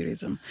Orthodox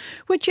Judaism,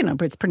 which,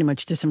 but it's pretty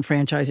much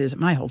disenfranchises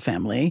my whole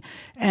family.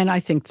 And I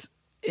think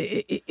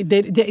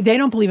they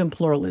don't believe in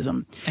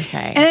pluralism.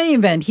 Okay. In any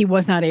event, he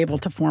was not able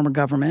to form a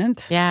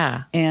government.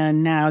 Yeah.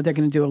 And now they're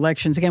going to do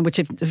elections again, which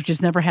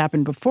has never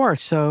happened before.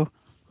 So,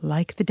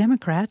 like the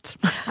Democrats,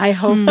 I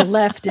hope the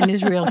left in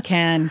Israel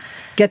can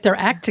get their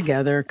act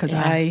together because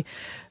I'm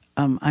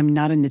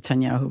not a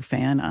Netanyahu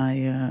fan.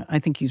 I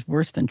think he's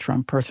worse than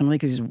Trump personally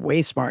because he's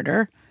way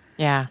smarter.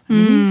 Yeah.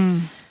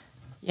 He's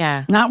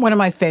not one of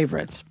my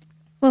favorites.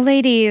 Well,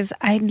 ladies,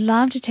 I'd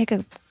love to take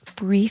a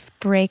brief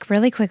break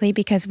really quickly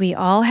because we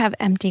all have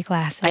empty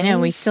glasses. I know.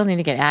 We still need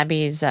to get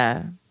Abby's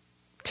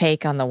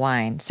take on the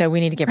wine. So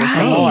we need to give her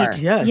some more.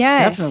 Yes,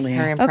 definitely.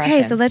 Her impression.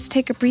 Okay, so let's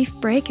take a brief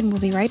break and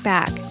we'll be right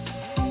back.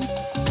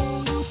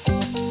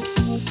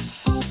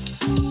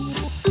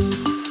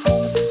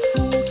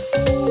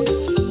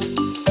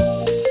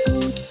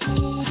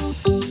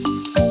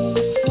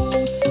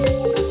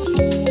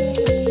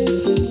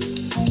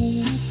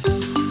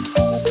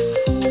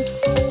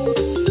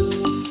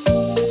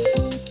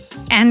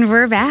 And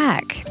we're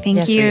back. Thank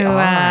Yes, you we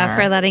are.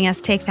 for letting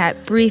us take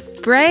that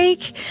brief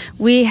break.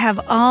 We have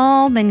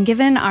all been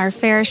given our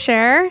fair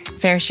share.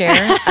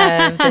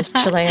 Of this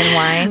Chilean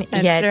wine,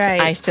 That's yet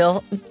right. I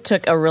still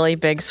took a really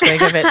big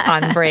swig of it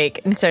on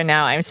break. And so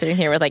now I'm sitting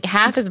here with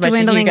half as much as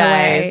you dwindling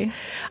guys. away.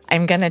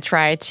 I'm going to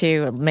try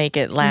to make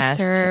it last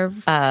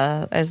Serve.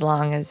 as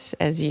long as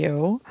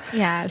you.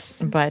 Yes.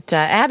 But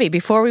Abby,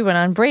 before we went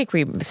on break,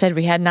 we said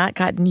we had not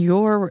gotten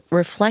your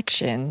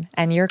reflection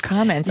and your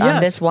comments on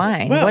Yes. this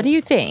wine. Well, What do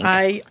you think?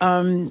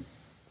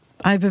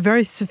 I have a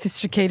very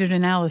sophisticated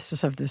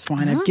analysis of this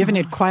wine. I've given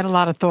it quite a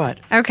lot of thought.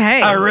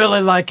 Okay. I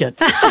really like it.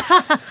 Hold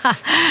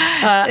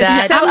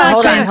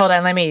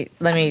on. Let me.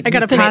 I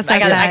gotta process I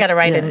that. gotta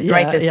write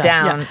this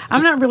down. Yeah.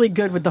 I'm not really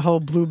good with the whole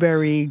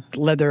blueberry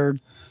leather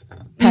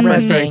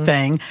raspberry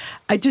thing.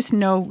 I just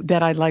know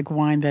that I like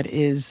wine that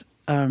is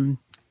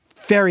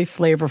very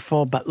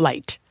flavorful but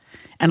light.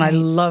 And I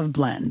love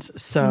blends,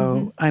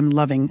 so I'm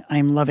loving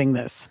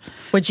this.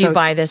 Would you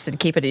buy this and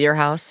keep it at your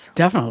house?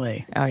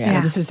 Definitely. Oh,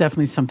 yeah. This is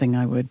definitely something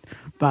I would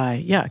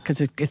buy. Yeah, because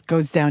it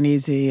goes down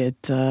easy.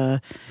 It Has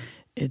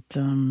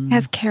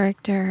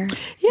character.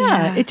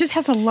 yeah, it just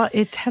has a lot.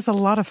 It has a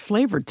lot of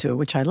flavor to it,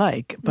 which I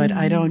like. But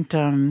I don't.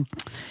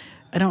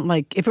 I don't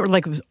like if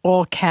it was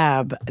all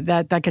cab.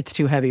 That gets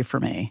too heavy for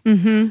me.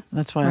 Mm-hmm.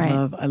 That's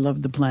why I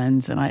love the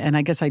blends, and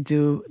I guess I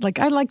do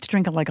I like to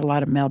drink a lot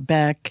of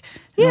Malbec,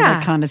 and all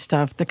that kind of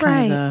stuff. The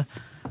kind of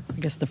I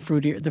guess the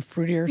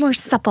fruitier, More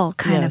supple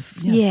kind of.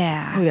 yes.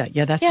 Yeah. Oh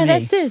yeah, that's me.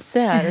 This is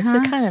It's a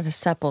kind of a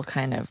supple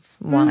kind of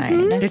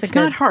wine. That's It's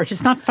not harsh.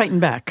 It's not fighting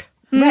back.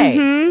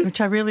 right.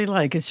 Which I really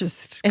like. It's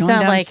just It's going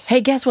not down like,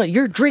 hey, guess what?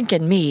 You're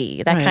drinking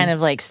me. That Right. kind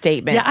of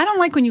statement. Yeah, I don't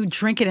like when you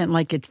drink it and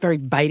it's very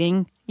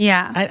biting.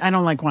 Yeah. I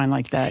don't like wine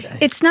like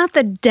that. It's not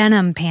the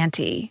denim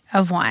panty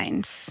of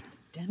wines.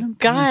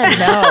 God,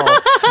 no.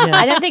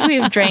 I don't think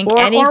we've drank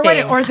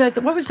anything. Or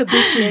what was the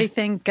bustier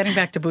thing? Getting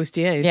back to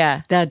bustiers.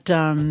 Yeah. That,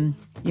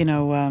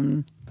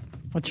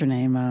 what's her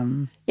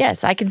name?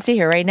 Yes, I can see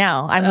her right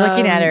now. I'm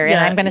looking at her, and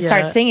I'm going to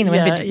start singing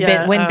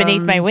Wind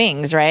Beneath My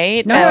Wings,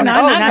 right? No,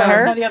 not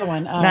her. Not the other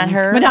one. Not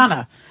her.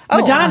 Madonna.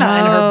 Madonna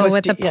and her bustier.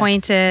 With the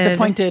pointed. The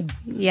pointed.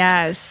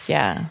 Yes.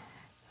 Yeah.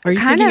 Are you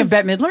thinking of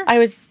Bette Midler? I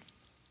was.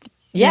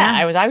 Yeah,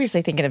 I was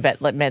obviously thinking of Bette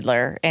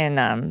Midler in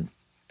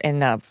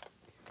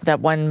that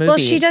one movie. Well,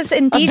 she does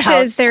in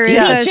Beaches. There is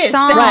a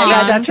song.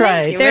 Right, that's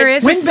right. There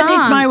is Wind a song.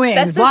 Beneath My Wings.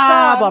 That's the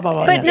blah, song. blah, blah,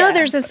 blah. But no,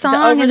 there's a song.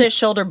 The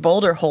over-the-shoulder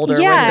boulder holder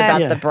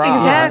about the bra.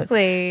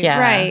 Exactly. Yeah.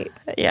 Right.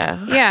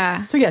 Yeah.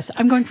 Yeah. So yes,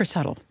 I'm going for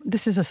subtle.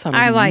 This is a subtle.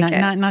 I one. like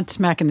it. Not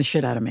smacking the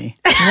shit out of me.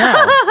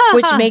 No.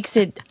 Which makes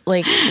it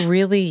like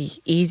really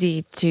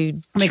easy to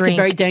Makes drink. it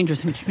very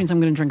dangerous, which means I'm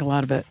going to drink a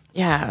lot of it.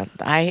 Yeah.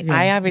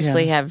 I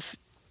obviously have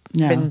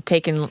been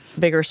taking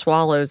bigger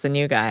swallows than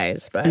you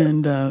guys, but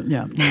And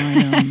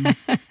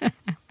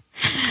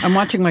I'm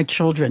watching my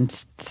children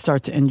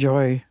start to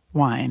enjoy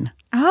wine,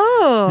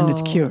 Oh. and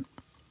it's cute.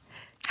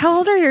 How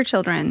old are your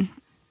children?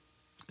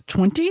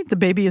 20. The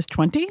baby is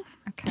 20.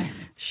 Okay.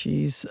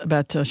 She's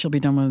she'll be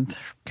done with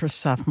her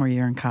sophomore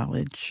year in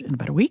college in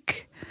about a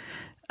week.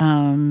 The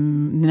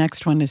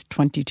next one is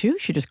 22.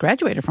 She just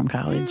graduated from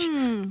college.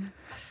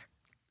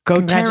 Go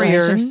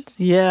Terriers. Congratulations.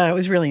 Yeah, it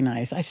was really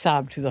nice. I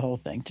sobbed through the whole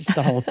thing, just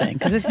the whole thing.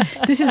 Because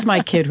this is my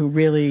kid who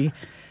really,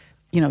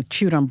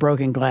 chewed on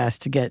broken glass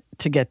to get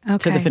to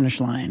the finish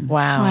line.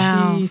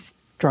 Wow. She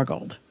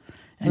struggled.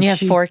 And you have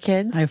 4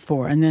 kids? I have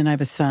 4. And then I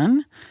have a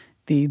son,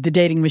 the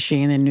dating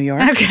machine in New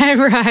York. Okay,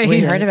 right. We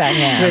heard about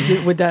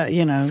him. With the,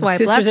 Swipe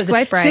sisters left, as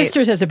swipe right.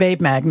 Sisters as a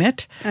babe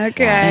magnet.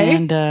 Okay.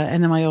 And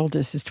then my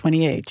oldest is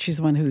 28. She's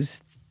the one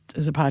who's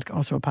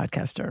also a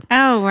podcaster.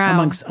 Oh, wow.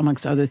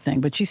 Amongst other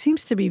things. But she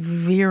seems to be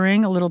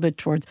veering a little bit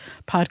towards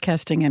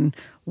podcasting and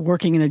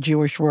working in the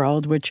Jewish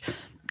world, which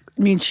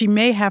means she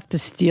may have to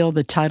steal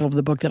the title of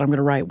the book that I'm going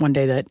to write one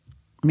day that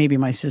maybe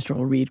my sister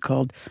will read,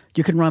 called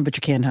 "You Can Run But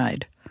You Can't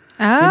Hide."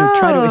 Oh.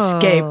 Try to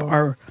escape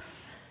our,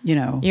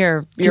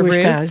 your Jewish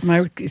roots?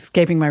 past,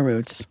 escaping my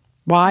roots.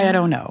 Why, I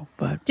don't know.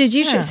 But Did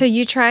you? So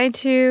you tried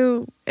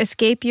to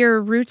escape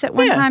your roots at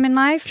one time in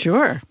life?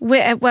 Sure.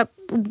 At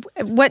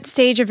what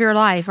stage of your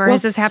life, or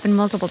has this happened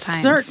multiple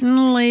times?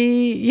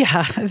 Certainly,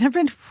 yeah. There've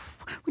been.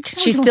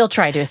 She still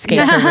tried to escape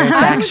her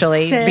roots,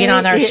 actually. Being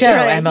on our show,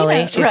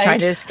 Emily. She's trying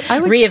to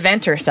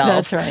reinvent herself.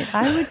 That's right.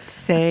 I would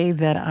say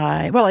that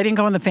I didn't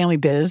go in the family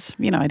biz.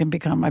 I didn't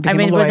become a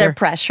lawyer. Was there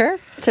pressure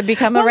to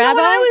become a rabbi?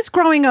 When I was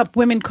growing up,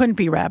 women couldn't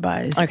be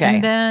rabbis. Okay.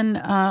 And then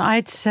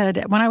I'd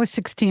said, when I was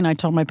 16, I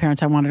told my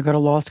parents I wanted to go to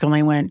law school, and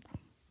they went,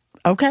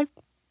 okay.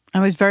 I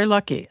was very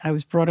lucky. I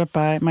was brought up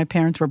by, my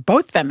parents were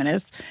both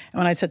feminists. And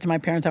when I said to my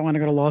parents I want to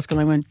go to law school,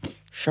 they went,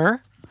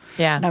 sure.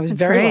 Yeah. And I was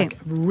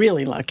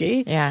really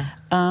lucky. Yeah.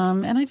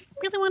 And I didn't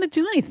really want to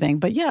do anything.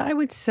 But yeah, I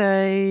would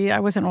say I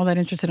wasn't all that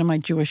interested in my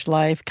Jewish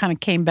life. Kind of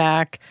came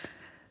back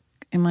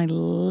in my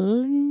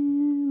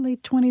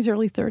late 20s,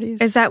 early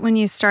 30s. Is that when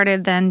you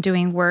started then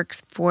doing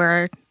works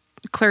for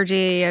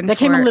clergy? And that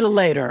came a little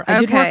later. I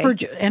did Okay. work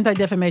for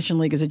Anti-Defamation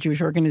League as a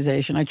Jewish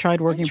organization. I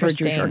tried working for a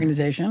Jewish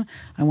organization.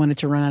 I wanted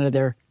to run out of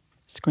there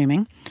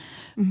screaming.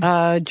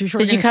 Did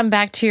you come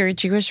back to your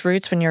Jewish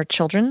roots when you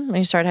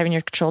started having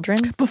your children?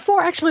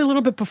 Before, actually a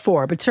little bit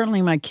before, but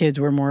certainly my kids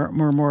were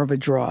more of a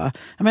draw.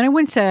 I mean, I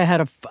wouldn't say I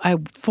had I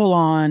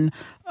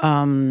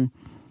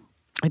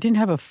didn't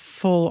have a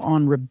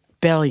full-on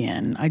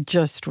rebellion. I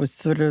just was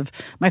sort of,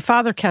 my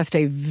father cast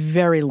a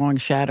very long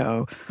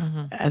shadow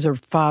as a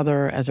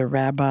father, as a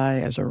rabbi,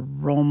 as a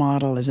role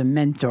model, as a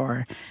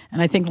mentor.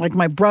 And I think, like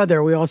my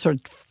brother, we all sort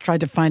of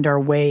tried to find our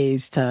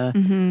ways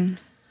to...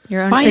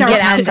 Your own to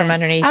get out from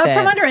underneath it.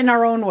 From under in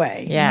our own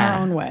way. Yeah. In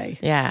our own way.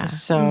 Yeah.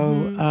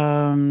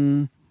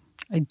 So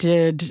I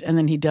did, and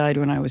then he died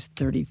when I was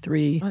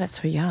 33. Oh,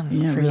 that's so young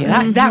for really.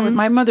 you. That was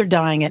my mother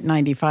dying at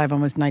 95,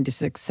 almost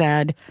 96.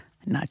 Sad,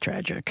 not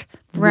tragic.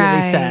 Really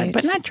Right. sad,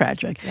 but not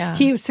tragic. Yeah.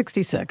 He was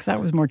 66.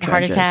 That was more tragic.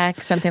 Heart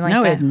attack, something like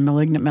no, that? he had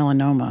malignant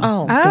melanoma.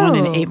 Oh. It was gone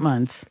in Oh. 8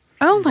 months.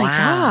 Oh my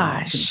Wow.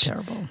 It was gosh.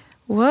 terrible.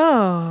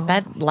 Whoa.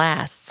 That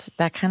lasts.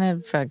 That kind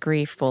of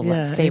grief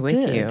will stay with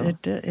you.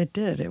 It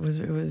did. It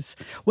was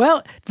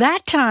well,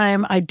 that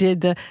time I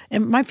did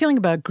and my feeling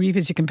about grief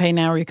is you can pay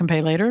now or you can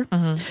pay later.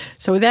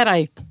 So with that,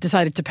 I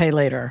decided to pay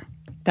later.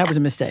 That was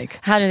a mistake.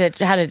 How did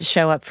it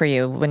show up for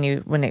you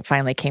when it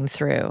finally came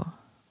through?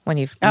 When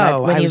you I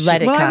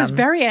let it come? I was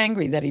very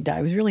angry that he died.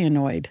 I was really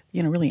annoyed.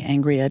 Really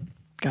angry at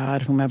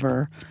God,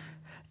 whomever,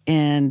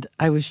 and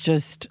I was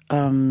just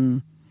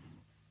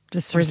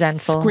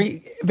resentful,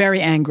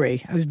 very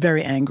angry. I was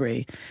very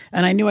angry,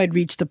 and I knew I'd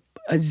reached the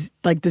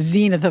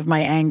zenith of my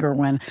anger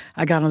when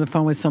I got on the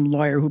phone with some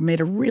lawyer who made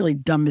a really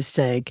dumb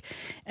mistake,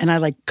 and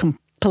I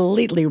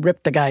completely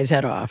ripped the guy's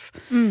head off.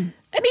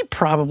 And he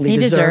probably He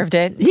deserved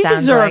it, He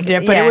sounds deserved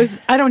like. it, but Yeah. it was.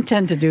 I don't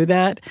tend to do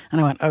that.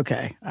 And I went,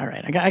 okay, all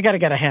right, I got to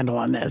get a handle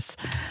on this.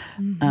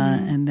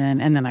 And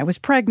then I was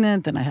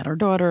pregnant, and I had our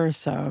daughter,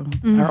 so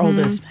our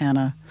oldest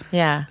Hannah.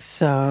 Yeah.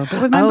 So,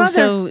 but with my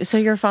mother, so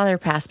your father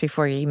passed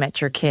before you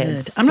met your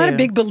kids. I'm not a too.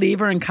 big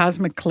believer in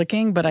cosmic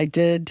clicking, but I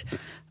did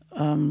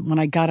when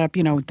I got up.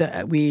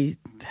 We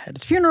had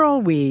his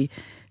funeral. We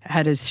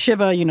had his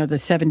shiva. The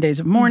 7 days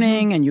of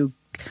mourning, and you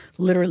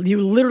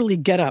literally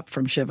get up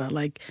from shiva,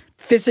 like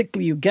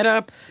physically. You get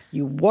up,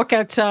 you walk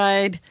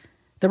outside.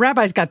 The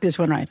rabbis got this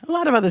one right. A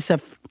lot of other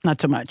stuff,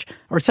 not so much,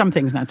 or some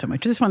things not so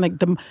much. This one, like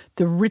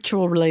the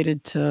ritual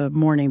related to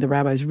mourning, the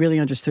rabbis really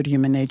understood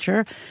human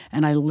nature,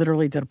 and I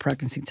literally did a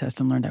pregnancy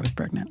test and learned I was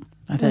pregnant.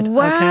 I thought, okay,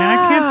 I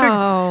can't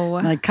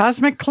figure, like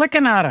cosmic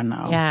clicking, I don't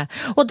know. Yeah.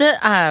 Well,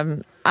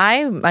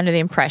 I'm under the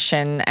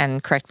impression,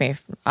 and correct me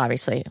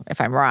obviously if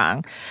I'm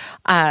wrong,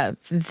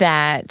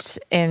 that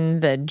in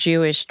the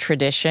Jewish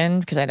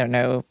tradition, because I don't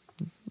know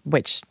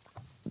which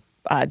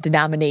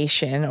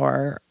denomination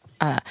or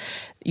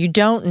you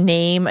don't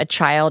name a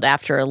child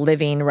after a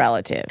living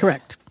relative.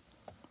 Correct.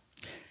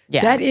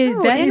 Yeah. That is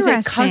a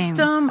interesting.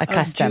 custom A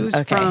custom, of Jews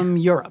okay. from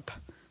Europe.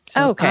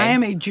 So Okay. I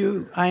am a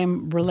Jew. I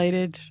am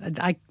related.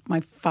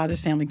 My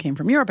father's family came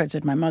from Europe. I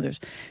said my mother's.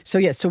 So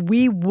yes, so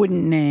we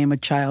wouldn't name a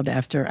child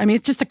after. I mean,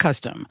 it's just a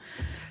custom.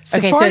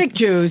 Okay, so Sephardic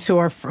Jews who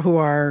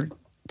are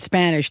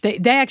Spanish, they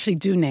actually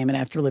do name it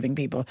after living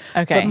people.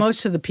 Okay. But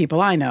most of the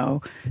people I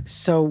know.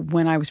 So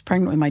when I was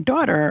pregnant with my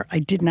daughter, I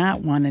did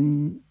not want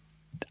to.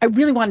 I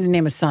really wanted to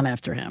name a son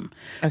after him.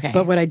 Okay.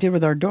 But what I did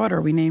with our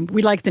daughter, we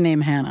liked the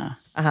name Hannah.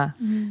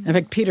 In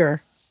fact,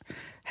 Peter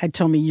had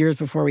told me years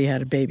before we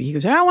had a baby. He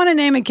goes, I want to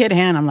name a kid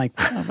Hannah. I'm like,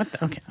 oh, what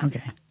the?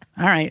 Okay.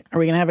 All right. Are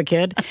we going to have a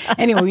kid?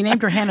 Anyway, we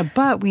named her Hannah,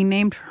 but we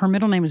named her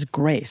middle name is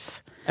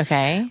Grace.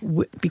 Okay.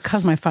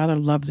 Because my father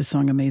loved the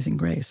song Amazing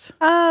Grace.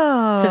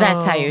 Oh. So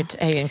that's how you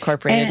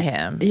incorporated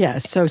him. Yeah.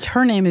 So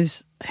her name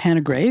is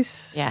Hannah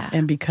Grace. Yeah.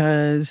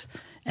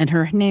 And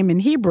her name in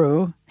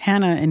Hebrew,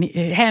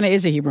 Hannah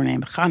is a Hebrew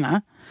name,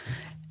 Chana,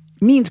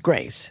 means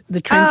grace. The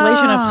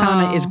translation of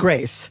Chana is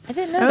grace. I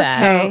didn't know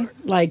that. Okay. So,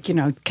 like,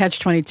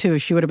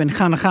 Catch-22, she would have been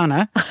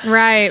Chana.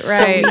 Right.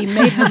 So we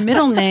made her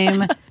middle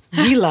name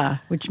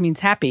Gila, which means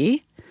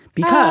happy,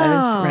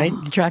 because, right,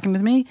 you tracking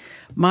with me?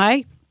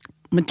 My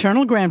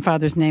maternal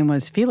grandfather's name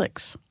was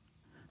Felix,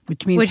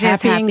 which means Which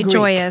happy is in happy, Greek.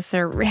 joyous,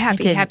 or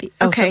happy, happy.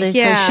 Oh, Okay. Feliz.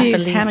 Yeah. So she's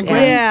Feliz, Hannah yeah.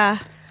 Grace, Yeah.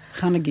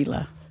 Chana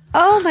Gila.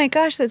 Oh my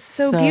gosh, that's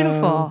so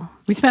beautiful.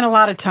 We spent a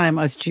lot of time,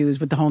 us Jews,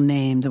 with the whole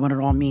names and what it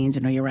all means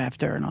and who you're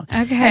after and all.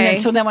 Okay. And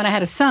then when I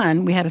had a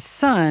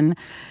son,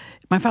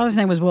 my father's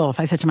name was Wolf.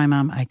 I said to my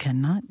mom, I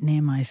cannot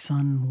name my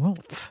son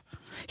Wolf.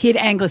 He had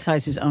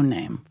anglicized his own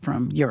name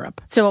from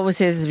Europe. So what was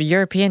his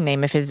European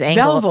name if his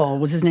Anglo? Velvel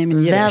was his name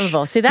in Yiddish.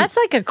 Velvel. See, that's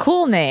like a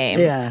cool name.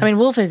 Yeah. I mean,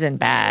 Wolf isn't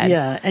bad.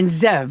 Yeah, and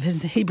Zev,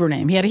 his Hebrew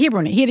name. He had a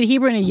Hebrew name. He had a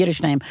Hebrew and a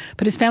Yiddish name,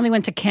 but his family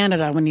went to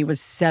Canada when he was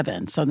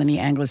 7, so then he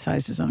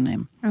anglicized his own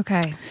name.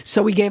 Okay.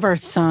 So we gave our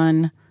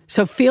son,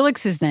 so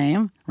Felix's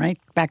name, right,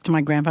 back to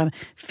my grandfather,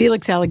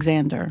 Felix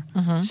Alexander.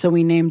 So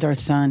we named our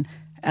son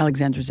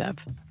Alexander Zev.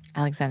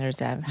 Alexander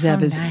Zev. Zev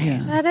How is,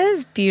 nice. yeah. That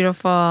is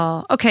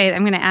beautiful. Okay,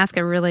 I'm going to ask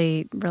a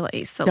really,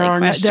 really silly There are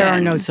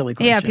question. no silly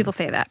Yeah, questions. people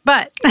say that,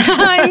 but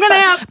I'm going to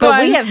ask But one.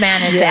 we have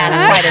managed to ask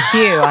quite a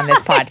few on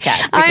this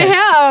podcast. I Because,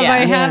 have. yeah.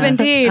 I have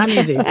indeed. I'm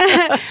easy.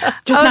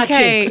 Just not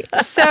Okay, cheap.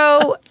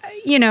 so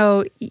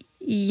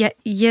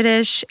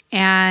Yiddish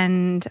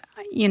and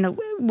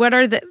what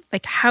are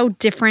how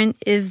different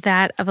is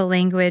that of a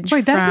language?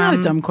 Wait, that's not a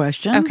from- dumb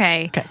question.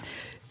 Okay.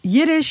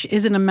 Yiddish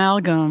is an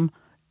amalgam.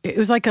 It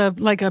was like a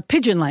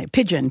pidgin,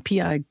 Pidgin,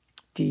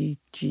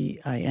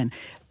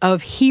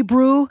 of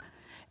Hebrew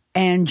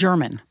and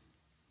German.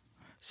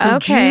 So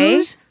Okay.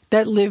 Jews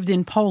that lived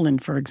in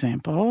Poland, for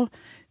example,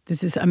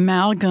 this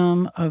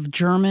amalgam of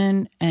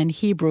German and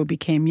Hebrew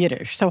became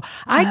Yiddish. So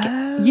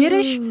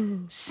Yiddish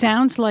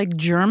sounds like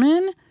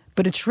German,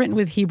 but it's written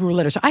with Hebrew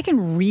letters. So I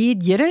can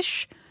read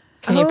Yiddish.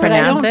 Can you but I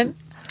pronounce don't- it?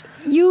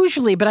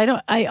 Usually,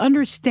 but I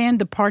understand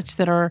the parts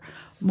that are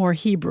more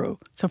Hebrew.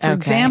 So, for Okay.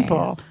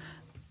 example,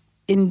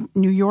 in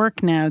New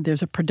York now,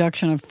 there's a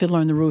production of Fiddler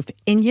on the Roof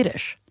in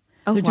Yiddish.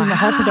 Oh, They're doing the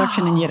whole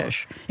production in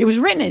Yiddish. It was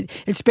written.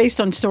 It's based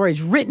on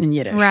stories written in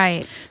Yiddish.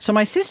 Right. So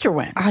my sister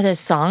went. Are there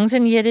songs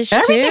in Yiddish too?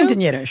 Everything's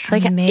in Yiddish.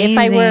 Like if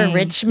I were a Amazing.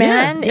 rich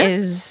man Yeah.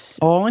 is,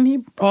 all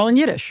in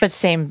Yiddish. but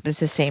same. It's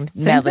the same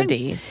Same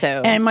melody. thing.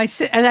 So And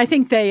I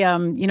think they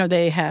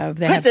they have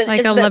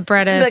Like a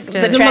librettist. the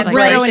The libretto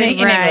translation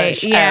in Right,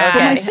 English. yeah. But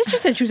Okay. my sister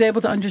said she was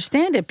able to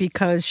understand it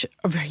because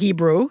of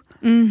Hebrew.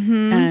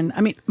 Mm-hmm. And I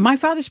mean, my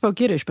father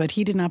spoke Yiddish, but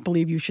he did not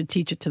believe you should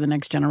teach it to the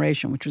next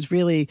generation, which was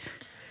really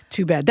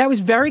too bad. That was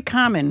very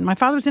common. My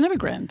father was an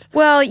immigrant.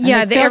 Well, And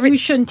yeah, they felt you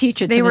shouldn't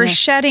teach it. They to were the next.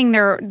 shedding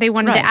they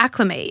wanted Right. to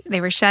acclimate. They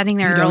were shedding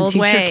You their don't old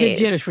teach ways. your kids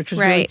Yiddish, which was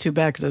really right. too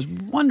bad because there's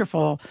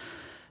wonderful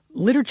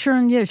literature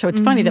in Yiddish. So it's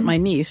funny that my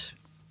niece,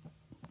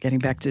 getting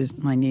back to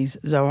my niece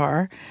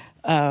Zohar,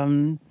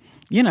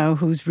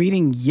 who's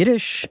reading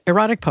Yiddish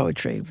erotic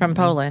poetry From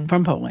Poland.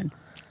 From Poland.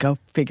 Go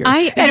figure.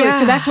 Yeah.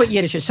 So that's what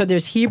Yiddish is. So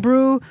there's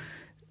Hebrew,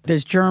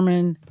 there's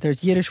German,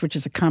 there's Yiddish, which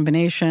is a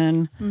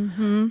combination.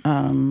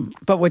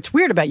 But what's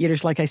weird about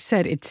Yiddish, like I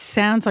said, it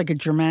sounds like a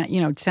German.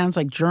 It sounds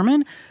like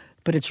German,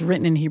 but it's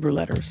written in Hebrew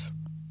letters.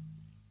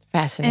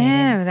 Fascinating.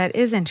 Oh, that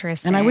is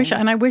interesting. And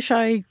I wish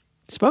I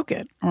spoke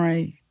it, or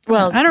I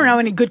don't know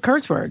any good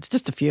curse words,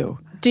 just a few.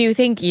 Do you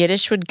think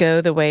Yiddish would go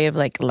the way of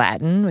like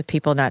Latin with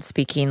people not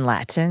speaking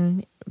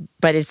Latin,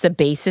 but it's the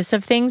basis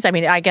of things? I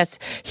mean, I guess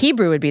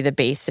Hebrew would be the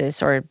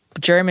basis or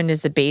German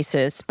is the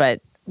basis,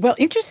 but... Well,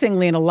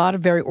 interestingly, in a lot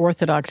of very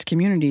Orthodox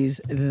communities,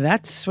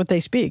 that's what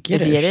they speak,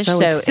 Yiddish. Is Yiddish? So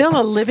it's still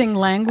a living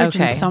language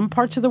in Okay. some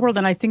parts of the world.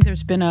 And I think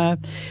there's been a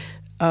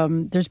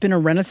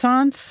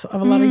renaissance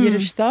of a lot of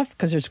Yiddish stuff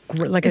because there's,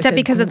 like I Is said, that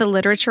because of the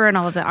literature and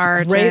all of the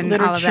art great and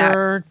all of that?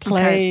 literature,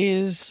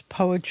 plays,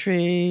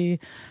 poetry.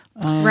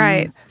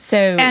 Right. So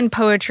And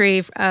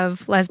poetry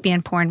of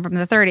lesbian porn from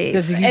the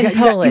 30s. And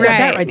Poland. You got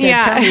that right there.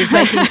 Yeah. Kelly is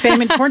making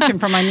fame and fortune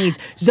from my knees.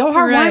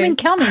 Zohar Right. Wyman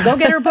Kelman, go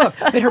get her book.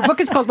 Wait, her book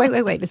is called,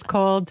 wait. It's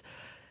called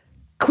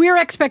Queer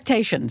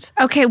Expectations.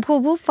 Okay, well,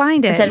 we'll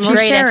find it. instead of We'll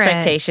great share it.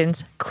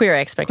 expectations, queer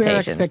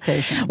expectations.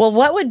 Expectations. Well,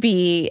 what would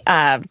be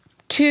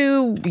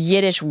two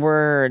Yiddish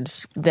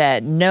words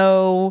that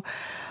no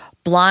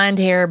blonde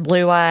hair,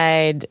 blue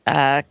eyed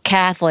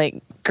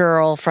Catholic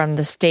girl from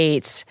the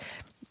States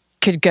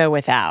could go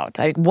without?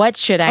 What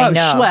should I know?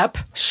 Schlep.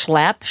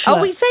 Schlep.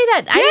 Oh, we say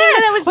that. I Yeah, didn't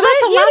know that was well,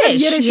 that's a lot of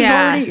Yiddish. Yiddish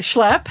Yeah. is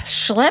already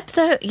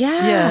schlep.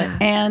 Yeah.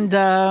 And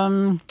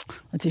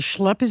let's see,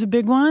 schlep is a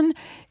big one.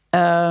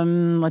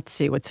 Let's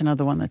see, what's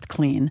another one that's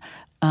clean?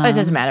 It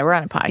doesn't matter. We're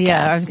on a podcast.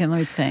 Yeah, I was going to let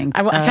me think.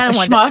 I kind a of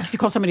want schmuck. If you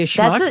call somebody a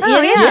schmuck, That's Oh,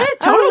 Yiddish? yeah.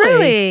 totally. Oh,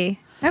 really?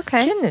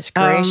 Okay. Goodness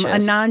gracious. a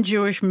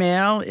non-Jewish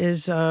male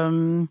is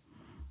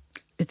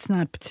it's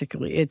not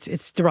particularly.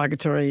 It's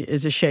derogatory.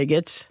 Is a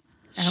shegitz.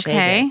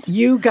 Okay.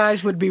 You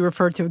guys would be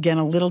referred to again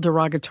a little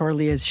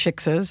derogatorily as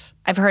shiksas.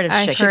 I've heard of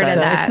I've shiksa. heard of So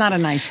that. it's not a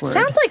nice word.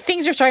 Sounds like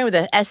things are starting with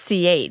a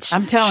SCH.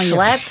 I'm telling you.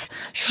 Schlep,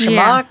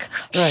 Yeah. schmuck,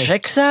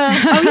 shiksa.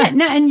 Oh yeah,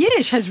 no, and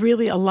Yiddish has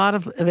really a lot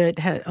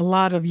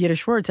of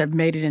Yiddish words have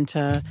made it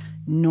into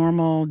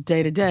normal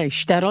day to day.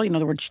 Shtetl, you know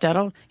the word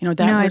shtetl. You know what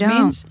that No, I word don't.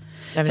 means?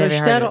 I've So never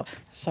heard of it.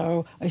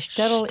 So a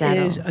shtetl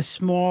Shtetl. is a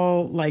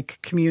small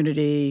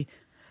community.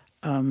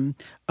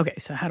 Okay,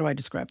 so how do I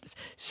describe this?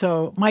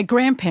 So my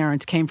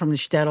grandparents came from the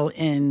shtetl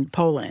in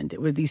Poland.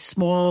 It were these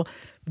small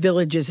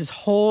villages, this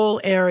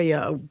whole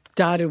area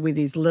dotted with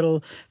these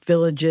little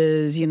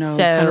villages,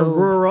 So- kind of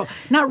rural,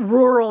 not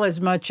rural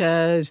as much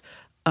as,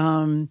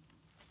 think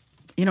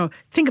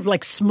of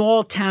like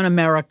small town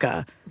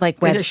America. Like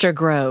There's a Webster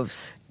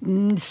Groves.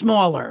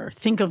 smaller.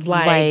 Think of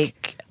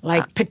like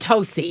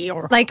Potosi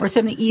or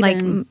something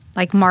even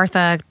like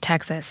Martha,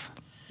 Texas.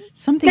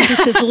 something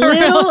just this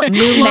little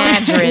New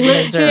Madrid,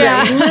 Missouri.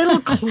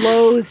 little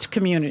closed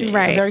community,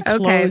 Right, a very okay.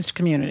 closed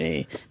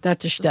community.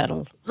 That's a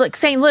shtetl. Like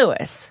St.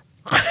 Louis.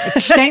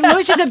 St.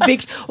 Louis is a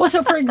big. Well,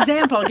 so for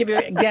example, I'll give you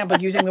an example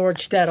using the word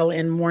shtetl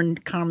in more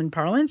common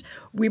parlance.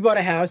 We bought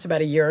a house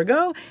about a year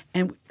ago,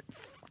 and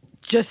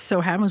just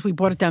so happens we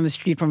bought it down the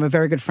street from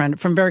very good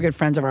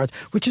friends of ours,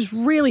 which is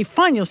really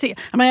fun. You'll see.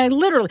 I mean,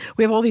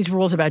 we have all these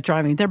rules about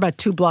driving. They're about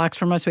 2 blocks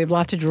from us. We have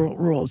lots of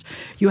rules.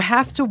 You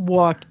have to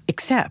walk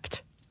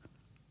except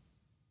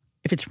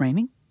if it's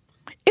raining,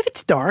 if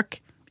it's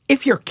dark,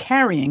 if you're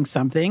carrying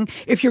something,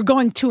 if you're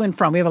going to and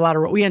from. We have a lot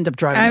of. We end up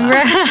driving a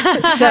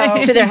lot.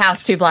 So To their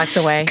house 2 blocks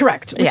away.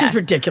 correct, which Yeah. is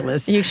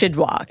ridiculous. You should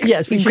walk.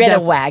 Yes, we You should get a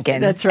def-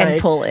 wagon. That's right. And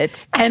pull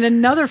it. And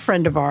another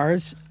friend of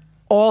ours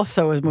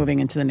also is moving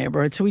into the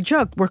neighborhood. So we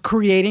joke, we're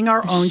creating our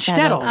own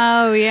shtetl.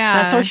 Oh,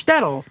 yeah. That's our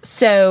shtetl.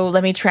 So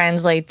let me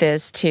translate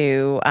this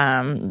to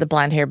the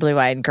blonde hair, blue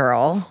eyed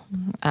girl,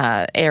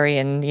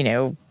 Aryan,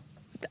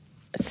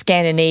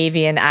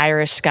 Scandinavian,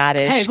 Irish,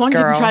 Scottish. Hey, as long girl.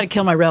 as you didn't try to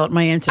kill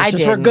my ancestors,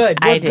 didn't. we're good.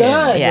 We're I didn't,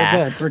 good.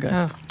 yeah. We're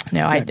good.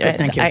 No, I Good,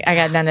 thank you. I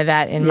got none of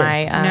that in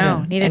my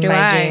No, neither in do my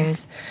I.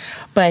 genes.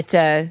 But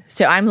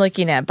so I'm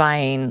looking at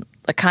buying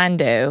a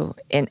condo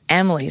in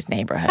Emily's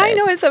neighborhood. I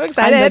know, I'm so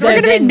excited. I know. So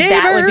We're going to be then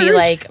neighbors. that would be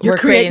like You're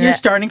creating You're a-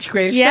 starting to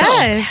create a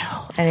Yes.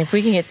 shtetl. And if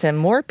we can get some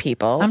more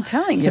people, I'm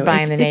telling you, to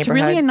buy in the it's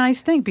neighborhood, really a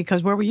nice thing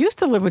because where we used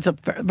to live was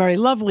very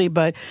lovely,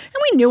 and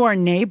we knew our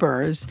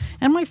neighbors,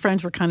 and my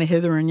friends were kind of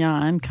hither and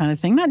yon kind of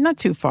thing, not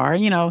too far.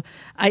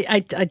 I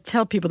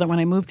tell people that when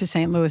I moved to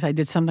St. Louis, I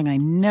did something I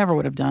never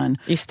would have done.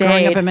 You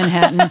growing up stayed. in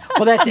Manhattan.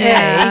 Well, that's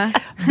Yeah.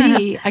 A.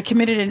 B, I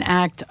committed an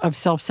act of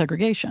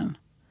self-segregation.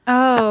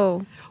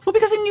 Oh, Well,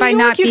 because in New By York,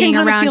 not you can being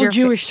kind of around feel your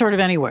Jewish sort of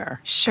anywhere.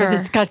 Sure. Because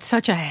it's got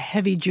such a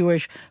heavy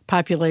Jewish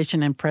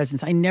population and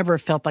presence. I never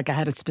felt like I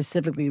had to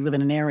specifically live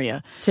in an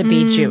area to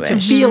be Jewish. to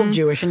feel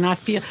Jewish and not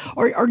feel,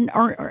 or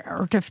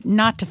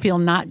not to feel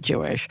not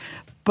Jewish.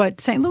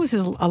 But St. Louis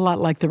is a lot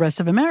like the rest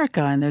of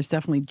America, and there's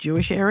definitely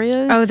Jewish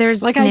areas. Oh,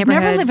 there's like I never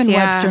live neighborhoods, in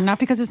yeah. Webster, not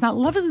because it's not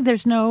lovely.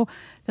 There's not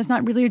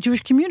really a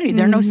Jewish community.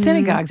 There are no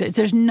synagogues.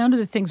 There's none of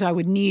the things I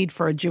would need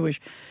for a Jewish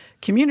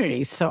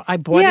community. So I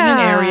bought in an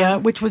Yeah. area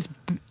which was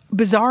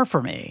bizarre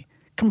for me,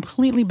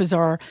 completely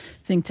bizarre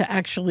thing to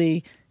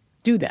actually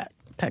do that.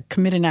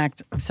 commit an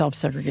act of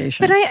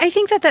self-segregation. But I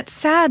think that that's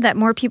sad that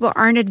more people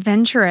aren't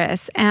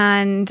adventurous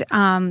and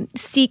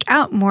seek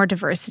out more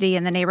diversity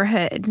in the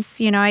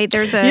neighborhoods. You know,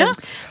 there's a... Yeah.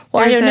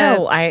 Well, I don't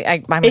know.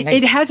 I mean,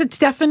 it has its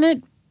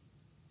definite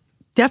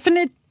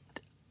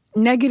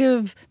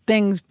negative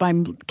things by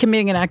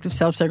committing an act of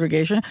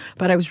self-segregation,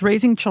 but I was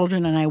raising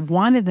children and I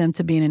wanted them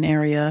to be in an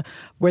area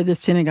where the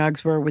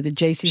synagogues were, where the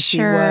JCC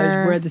was,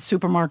 where the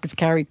supermarkets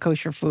carried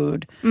kosher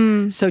food.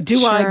 So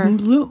I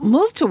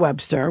move to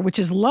Webster, which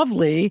is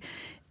lovely,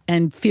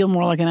 and feel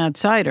more like an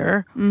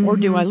outsider, or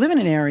do I live in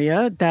an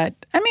area that,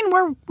 I mean,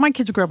 where my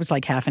kids grew up was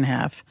like half and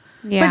half.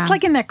 Yeah. But it's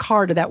like in that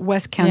corridor, that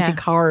West County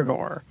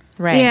corridor.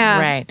 Right, yeah.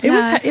 right. It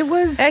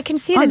was. I can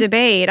see the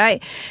debate. I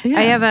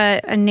have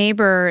a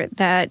neighbor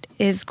that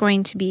is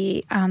going to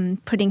be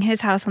putting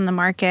his house on the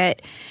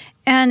market,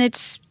 and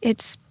it's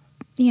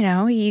you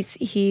know,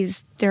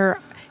 he's there.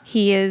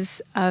 He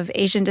is of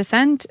Asian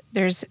descent.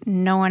 There's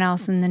no one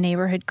else in the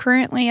neighborhood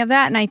currently of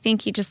that, and I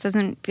think he just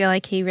doesn't feel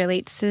like he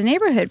relates to the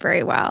neighborhood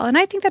very well. And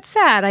I think that's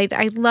sad.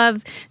 I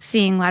love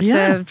seeing lots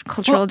of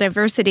cultural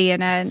diversity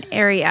in an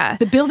area.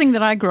 The building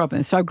that I grew up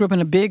in, so I grew up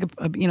in a big,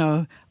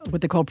 what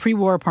they call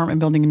pre-war apartment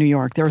building in New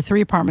York. There were 3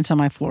 apartments on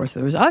my floor. So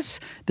there was us,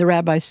 the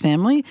rabbi's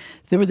family.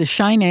 There were the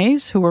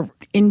Chinese, who were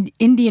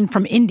Indian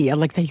from India,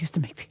 like they used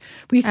to make.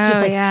 We used to just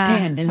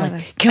stand and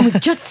like, can we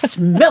just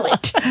smell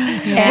it?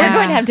 We're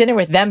going to have dinner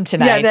with them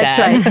tonight. Yeah, that's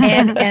Dad.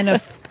 right. And I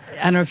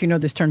don't know if you know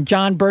this term,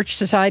 John Birch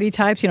Society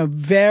types. You know,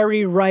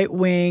 very right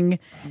wing.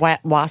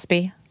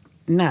 Waspy.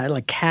 No,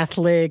 like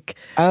Catholic.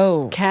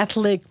 Oh,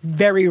 Catholic,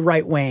 very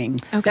right wing.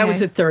 Okay. That was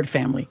the third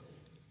family.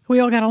 We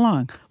all got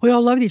along. We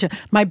all loved each other.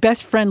 My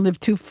best friend lived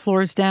 2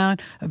 floors down,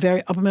 a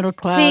very upper middle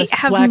class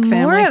have black more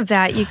family. of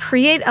that. You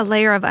create a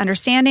layer of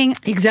understanding,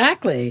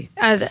 Exactly.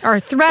 or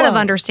thread of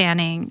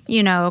understanding,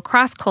 you know,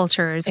 across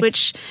cultures,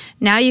 which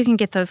now you can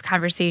get those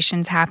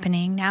conversations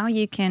happening. Now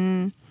you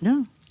can...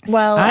 Yeah.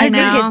 well, I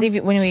I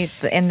think when we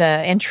in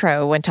the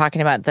intro when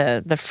talking about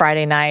the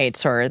Friday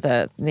nights or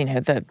the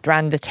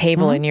around the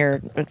table in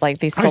your like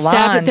these Our salons.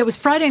 Sabbath, it was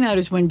Friday night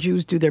is when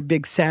Jews do their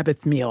big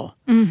Sabbath meal.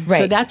 Right.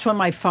 So that's when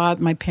my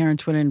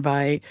parents would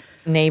invite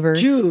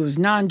neighbors, Jews,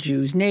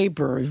 non-Jews,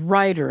 neighbors,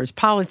 writers,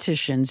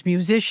 politicians,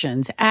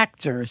 musicians,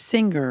 actors,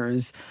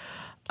 singers,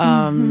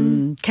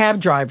 cab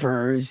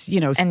drivers,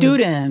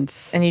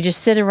 students. and you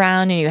just sit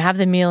around and you have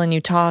the meal and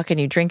you talk and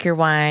you drink your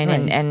wine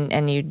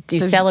and you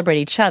celebrate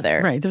each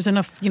other. Right. There's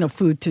enough,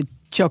 food to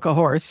choke a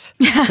horse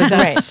because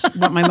that's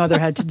what my mother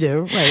had to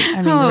do. Right.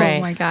 I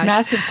mean, my gosh.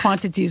 massive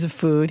quantities of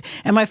food.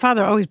 And my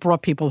father always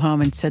brought people home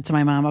and said to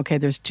my mom, okay,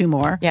 there's 2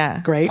 more. Yeah.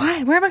 Great.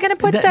 What? Where am I going to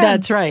put them?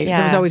 That's right. Yeah.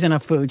 There was always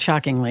enough food,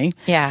 shockingly.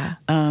 Yeah.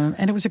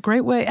 And it was a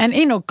great way.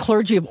 And,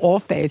 clergy of all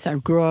faiths. I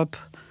grew up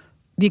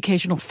the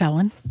occasional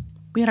felon.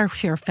 We had our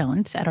share of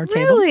felons at our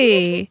table.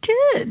 Really? Yes,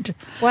 we did.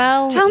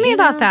 Well, Tell me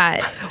about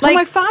that. Well,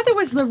 my father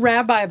was the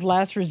rabbi of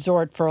last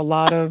resort for a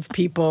lot of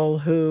people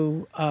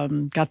who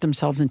got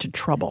themselves into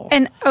trouble.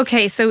 And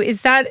okay, so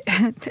is that?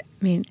 I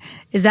mean,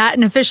 is that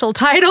an official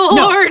title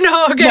No. or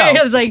no? Okay,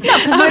 No. I was like,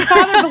 because my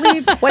father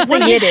believed. what's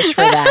the Yiddish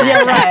for that?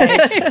 Yeah,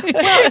 right.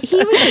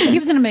 Well, he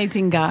was an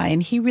amazing guy,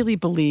 and he really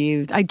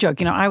believed. I joke,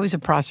 I was a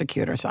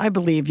prosecutor, so I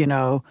believe,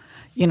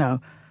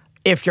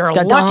 if you're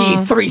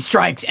lucky, 3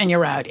 strikes and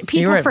you're out.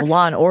 You were at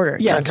Law and Order.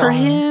 Yeah, Dun-dun. for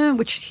him,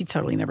 which he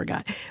totally never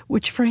got.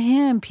 Which for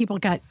him, people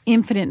got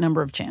infinite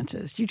number of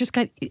chances. You just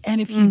got,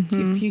 and if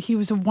he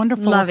was a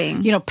wonderful,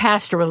 loving,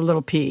 pastor with a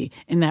little p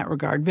in that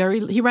regard.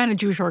 He ran a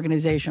Jewish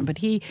organization, but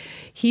he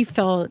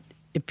felt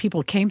if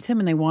people came to him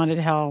and they wanted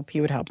help,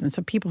 he would help them.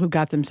 So people who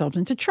got themselves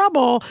into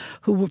trouble,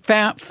 who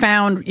found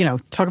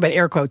talk about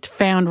air quotes,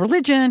 found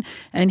religion,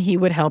 and he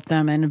would help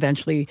them. And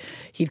eventually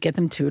he'd get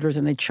them tutors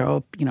and they'd show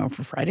up,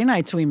 for Friday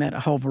night. So we met a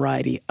whole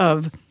variety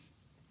of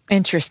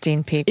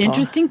interesting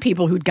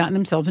people who'd gotten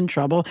themselves in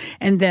trouble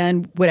and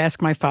then would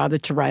ask my father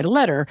to write a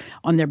letter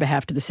on their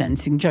behalf to the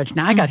sentencing judge.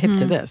 Now, I got hip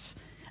to this.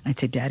 I'd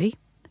say, Daddy,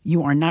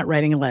 you are not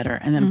writing a letter.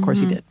 And then, of course,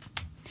 he did.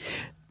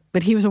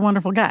 But he was a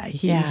wonderful guy.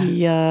 He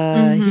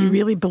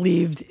really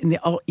believed in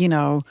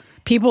the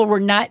people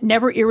were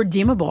never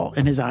irredeemable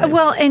in his eyes.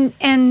 Well,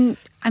 and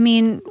I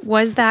mean,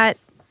 was that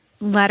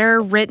letter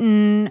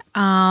written?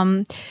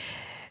 When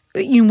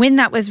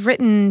that was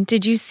written,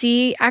 did you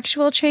see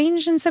actual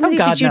change in somebody?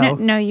 God, did you no.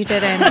 No, you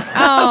didn't.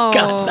 Oh,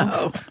 God,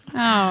 no.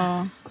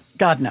 Oh,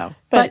 God, no.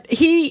 But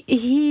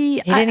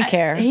he didn't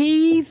care.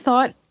 He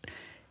thought,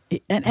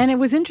 and it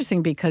was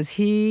interesting because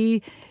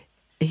he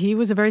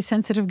was a very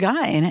sensitive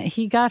guy and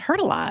he got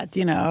hurt a lot.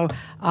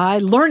 I,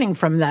 learning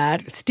from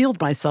that, steeled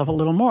myself a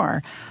little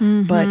more.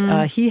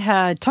 But he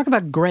had, talk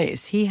about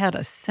grace. He had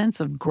a sense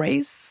of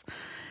grace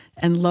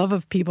and love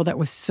of people that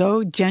was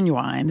so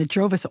genuine that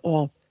drove us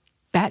all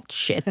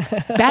batshit.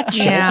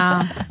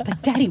 Yeah.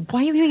 Like, Daddy,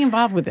 why are you getting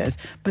involved with this?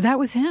 But that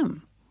was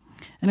him.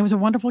 And it was a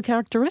wonderful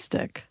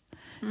characteristic.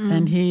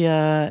 And he,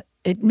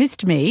 it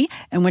missed me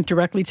and went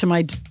directly to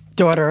my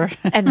daughter.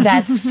 And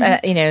that's,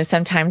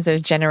 sometimes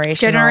those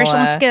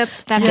Generational skip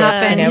that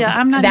happens.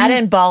 I'm not that even-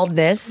 and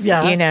baldness,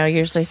 Yeah.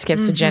 usually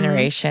skips a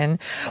generation.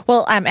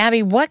 Well,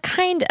 Abby, what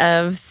kind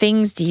of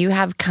things do you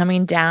have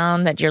coming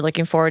down that you're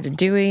looking forward to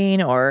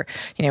doing, or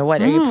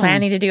what are you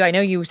planning to do? I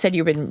know you said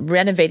you've been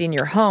renovating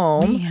your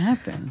home. We have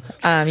been.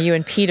 You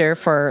and Peter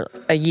for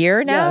a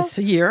year now. Yes,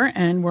 a year,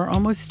 and we're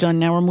almost done.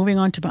 Now we're moving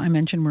on to. I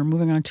mentioned we're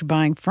moving on to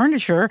buying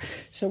furniture,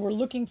 so we're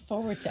looking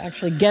forward to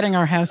actually getting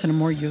our house in a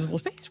more usable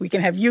space. We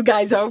can have you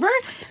guys over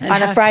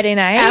On a Friday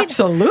night?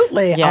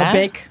 Absolutely. Yeah. I'll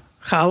bake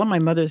challah, my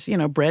mother's,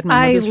 bread.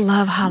 I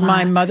love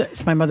challah.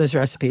 It's my mother's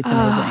recipe. It's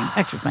amazing.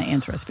 Actually, it's my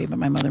aunt's recipe, but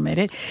my mother made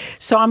it.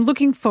 So I'm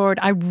looking forward.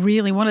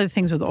 One of the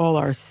things with all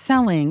our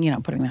selling,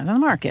 putting that on the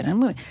market,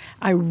 and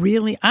I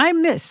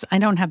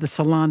don't have the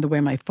salon the way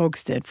my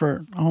folks did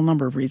for a whole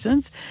number of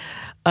reasons.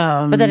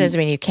 But that doesn't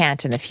mean you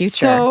can't in the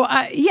future.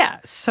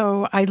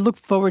 So I look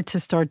forward to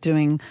start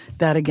doing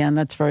that again.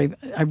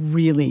 I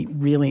really,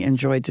 really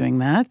enjoy doing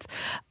that.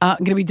 I'm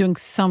going to be doing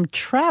some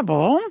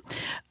travel.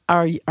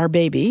 Our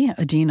baby,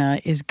 Adina,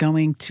 is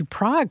going to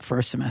Prague for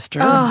a semester.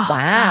 Oh,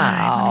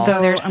 wow. So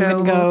I'm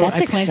going to go.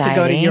 That's I plan to go to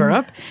exciting.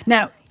 Europe.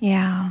 Now,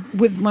 Yeah.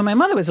 when my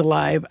mother was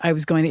alive, I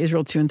was going to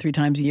Israel 2 and 3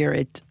 times a year.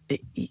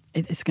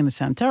 It's going to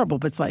sound terrible,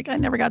 but it's like I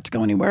never got to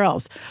go anywhere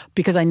else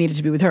because I needed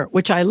to be with her,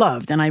 which I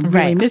loved and I really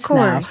Right, of miss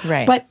now. course.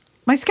 Right. But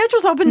my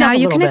schedule's opened Now up a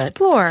you little can bit.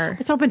 explore.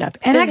 It's opened up.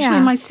 And Yeah. actually,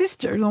 my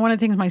sister, one of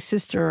the things my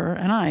sister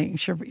and I,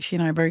 she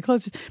and I are very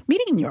close, is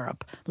meeting in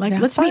Europe. Like,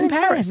 let's meet in fun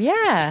time. Paris.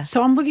 Yeah.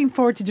 So I'm looking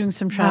forward to doing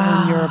some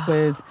travel in Europe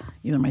with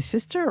either my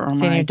sister or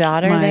Seeing my your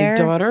daughter my there?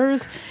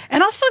 daughters.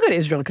 And I'll still go to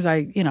Israel because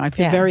I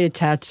feel Yeah. very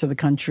attached to the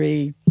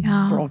country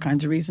Yeah. for all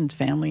kinds of reasons,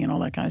 family and all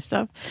that kind of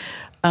stuff.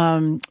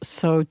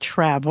 So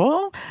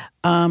travel.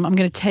 I'm going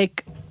to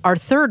take our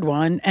third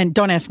one, and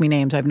don't ask me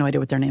names. I have no idea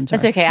what their names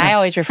That's are. okay. I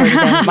always refer to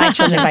them, my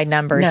children by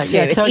numbers, No, too.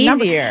 yeah, It's so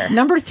easier.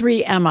 Number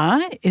 3,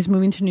 Emma, is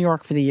moving to New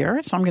York for the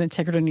year, so I'm going to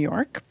take her to New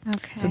York.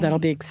 Okay. So that'll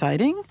be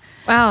exciting.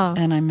 Wow.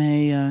 And I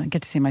may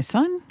get to see my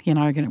son. He and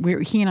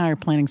I are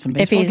planning some If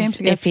baseball he's games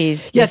together. if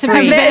he's Yes, if free,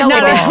 he's available.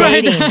 if he's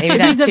dating, if If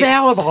not he's too-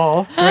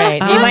 available. right?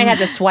 You might have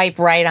to swipe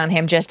right on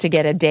him just to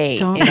get a date.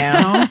 Don't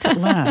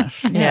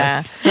laugh. Yeah.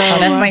 Yes. So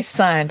that's my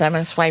son. But I'm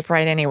going to swipe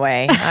right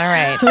anyway. All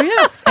right. So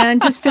yeah,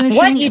 and just finishing.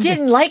 What? You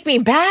didn't like me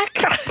back?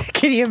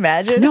 Can you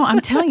imagine? No, I'm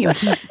telling you,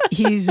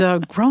 he's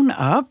grown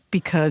up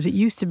because it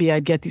used to be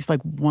I'd get these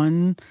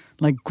grunt.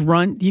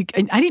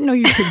 I didn't know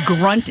you could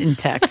grunt in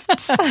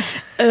texts.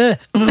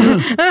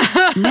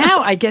 Now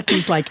I get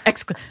these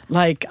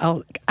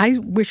I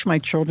wish my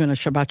children a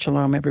Shabbat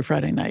Shalom every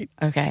Friday night,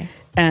 Okay.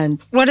 and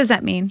What does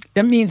that mean?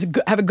 that means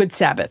have a good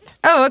Sabbath.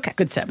 Oh, okay.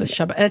 Good Sabbath.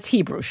 Shabbat. That's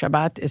Hebrew.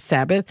 Shabbat is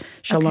Sabbath.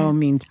 Shalom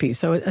means peace.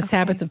 So a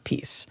Sabbath of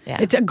peace. Yeah.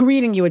 It's a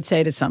greeting you would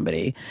say to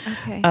somebody.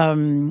 Okay.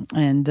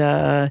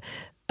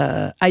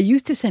 I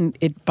used to send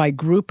it by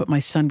group, but my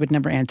son would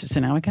never answer. So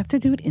now I have to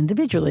do it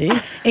individually,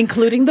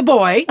 including the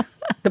boy,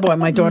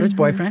 my daughter's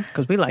boyfriend,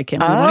 because we like him.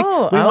 We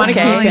want to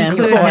okay. keep him.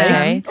 The Include boy,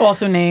 him.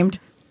 also named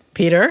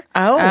Peter.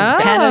 Oh,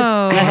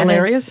 Hannah's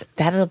hilarious.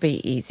 That'll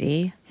be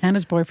easy.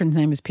 Hannah's boyfriend's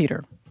name is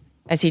Peter.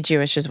 Is he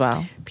Jewish as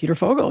well? Peter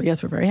Fogel.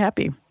 Yes, we're very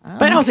happy.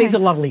 But also, he's a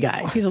lovely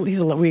guy. He's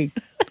a lovely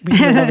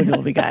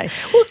guy.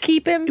 We'll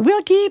keep him.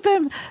 We'll keep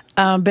him.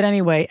 But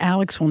anyway,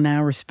 Alex will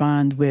now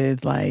respond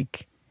with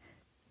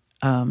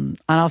and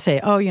I'll say,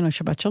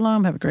 Shabbat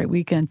Shalom, have a great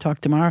weekend,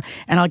 talk tomorrow.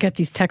 And I'll get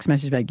these text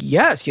messages back,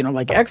 yes,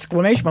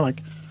 exclamation. I'm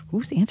like,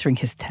 who's answering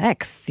his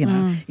texts?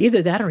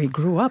 Either that or he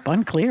grew up,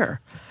 unclear.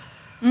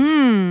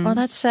 Well,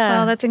 that's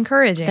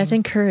encouraging. That's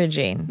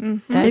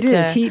encouraging. It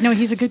is.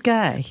 He's a good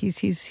guy. He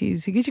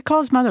should call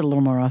his mother a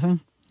little more often.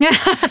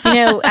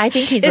 I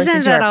think he's Isn't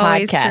listened to that our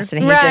always podcast true?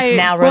 and he just Right.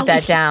 now wrote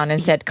that down and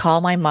said,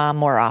 call my mom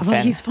more often.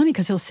 Well, he's funny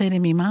because he'll say to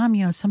me,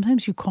 Mom,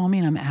 sometimes you call me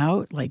and I'm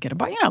out, like at a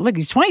bar. Look,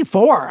 he's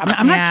 24.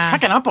 I'm not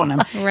checking up on him.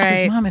 He goes,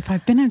 Right. Mom, if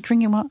I've been out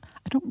drinking, I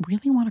don't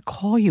really want to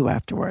call you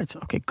afterwards.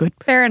 Okay, good.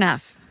 Fair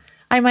enough.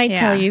 I might Yeah.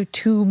 tell you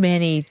too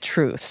many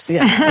truths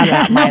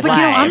about my But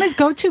life. I'm his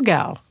go-to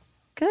gal.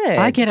 Good.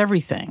 I get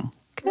everything.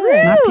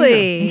 Really? Not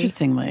Peter,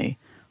 interestingly.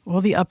 All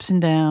the ups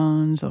and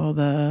downs, all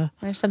the...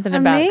 There's something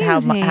about how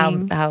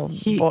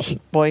Amazing.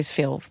 boys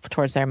feel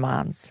towards their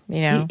moms,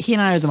 He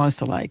and I are the most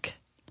alike.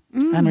 I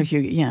don't know if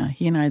he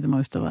and I are the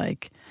most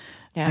alike.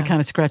 Yeah. I kind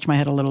of scratch my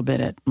head a little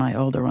bit at my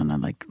older one.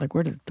 I'm like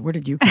where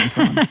did you come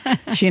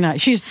from? She and I,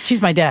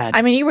 she's my dad.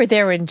 I mean, you were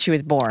there when she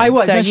was born. I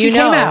was. So No, she you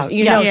know, came out.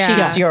 You Yeah. know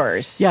Yeah. she's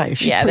yours.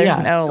 Yeah, There's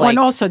no and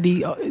also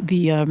the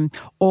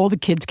all the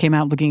kids came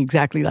out looking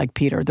exactly like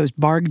Peter. Those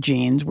Barg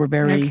genes were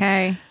very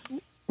Okay.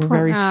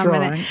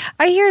 strong.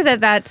 I hear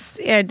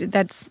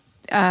that's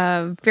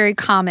very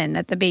common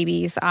that the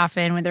babies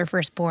often, when they're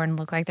first born,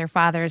 look like their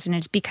fathers, and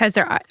it's because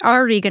they're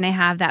already going to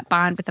have that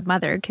bond with the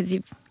mother because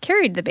you've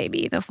carried the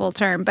baby the full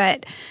term.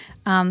 But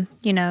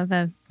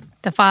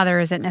the father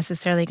isn't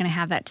necessarily going to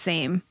have that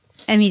same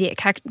immediate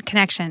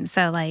connection.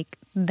 So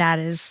that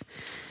is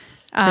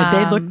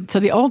They look, so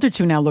the older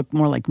two now look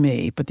more like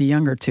me, but the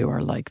younger two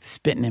are like the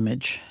spitting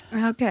image.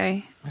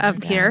 Okay.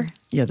 Of Peter.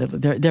 Yeah,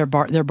 they're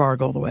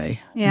Barg all the way.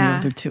 Yeah.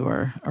 And the older two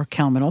are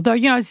Kelman. Although,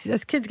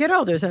 as kids get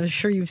older, as I'm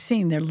sure you've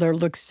seen, their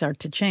looks start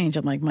to change.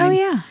 I'm like,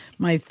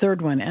 my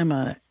third one,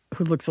 Emma,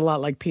 who looks a lot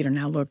like Peter,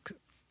 now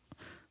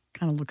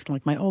kind of looks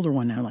like my older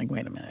one now. Like,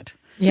 wait a minute.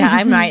 Yeah,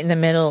 I'm right in the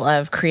middle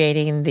of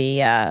creating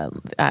the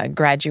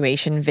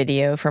graduation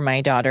video for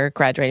my daughter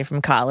graduating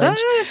from college.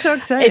 Oh, that's so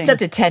exciting. It's up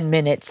to 10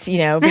 minutes,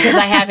 because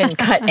I haven't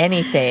cut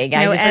anything.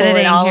 I just editing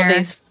put in all here.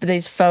 of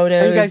these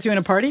photos. Are you guys doing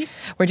a party?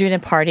 We're doing a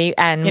party,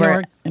 and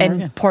we're in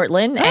Oregon.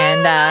 Portland,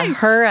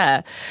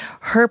 and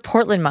her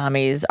Portland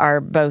mommies are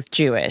both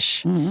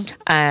Jewish,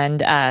 and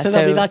So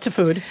there'll be lots of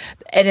food.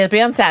 and it'll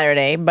be on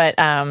Saturday. But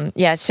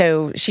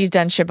so she's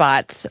done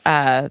Shabbats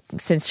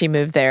since she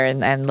moved there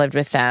and lived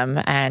with them.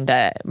 And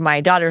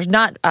my daughter's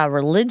not a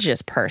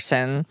religious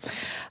person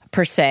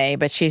per se,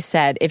 but she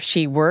said if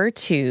she were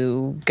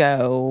to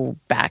go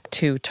back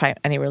to try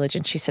any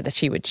religion, she said that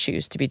she would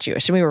choose to be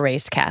Jewish. And we were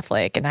raised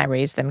Catholic, and I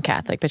raised them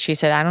Catholic. But she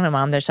said, I don't know,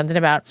 Mom, there's something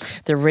about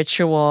the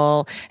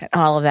ritual and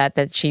all of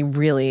that she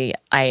really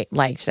I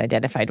liked and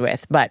identified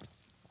with. But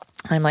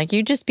I'm like,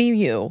 you just be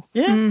you.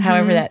 Yeah.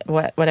 However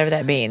whatever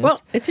that means.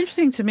 Well, it's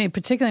interesting to me,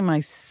 particularly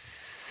my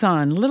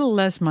son, a little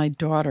less my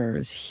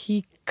daughters.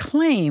 He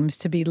claims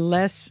to be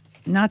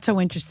not so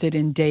interested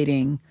in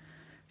dating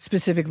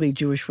specifically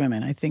Jewish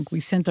women. I think we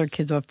sent our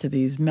kids off to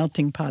these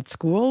melting pot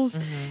schools,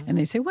 and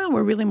they say, well,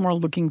 we're really more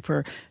looking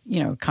for,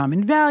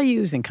 common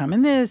values and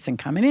common this and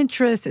common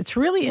interests. It's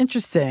really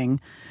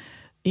interesting,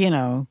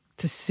 to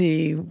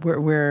see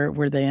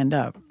where they end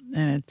up.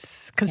 And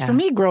it's because for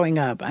me growing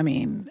up, I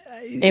mean,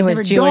 it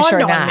was Jewish or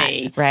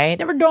not, right?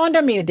 Never dawned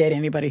on me to date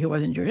anybody who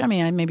wasn't Jewish. I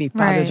mean, maybe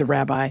father's a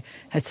rabbi,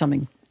 had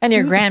something. And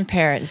your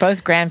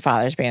both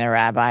grandfathers being a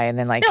rabbi, and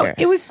then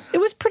it was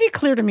pretty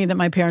clear to me that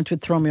my parents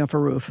would throw me off a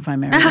roof if I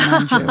married a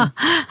non-Jew.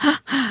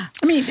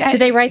 I mean,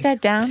 did they write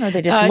that down, or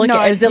they just look? No,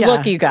 It was the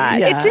look you got.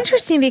 Yeah. It's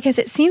interesting because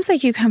it seems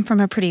like you come from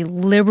a pretty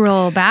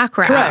liberal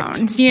background. Correct.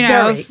 Feminist,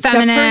 Very. Except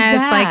for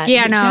that.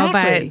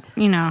 Exactly.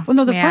 but Well,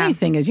 no, the funny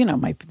thing is,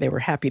 they were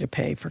happy to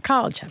pay for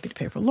college, happy to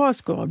pay for law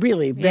school,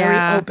 really very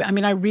open. I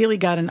mean, I really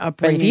got an But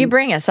upbringing. if you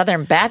bring a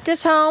Southern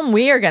Baptist home,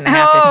 we are going to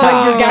have to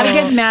talk. You got to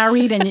get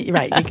married, and you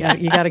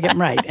got to get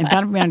right, and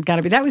got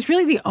to be. That was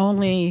really the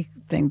only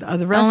thing.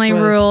 The rest only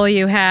was, rule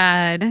you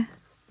had.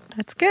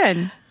 That's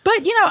good. But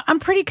I'm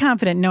pretty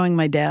confident knowing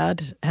my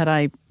dad. Had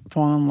I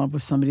fallen in love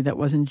with somebody that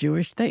wasn't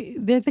Jewish,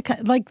 they're the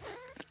kind, like.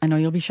 I know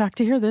you'll be shocked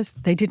to hear this.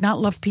 They did not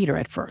love Peter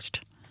at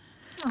first.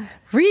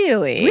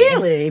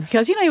 Really,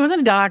 because he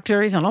wasn't a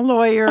doctor, he's not a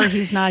lawyer,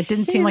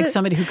 didn't seem like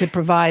somebody who could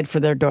provide for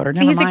their daughter.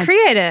 Never He's mind. a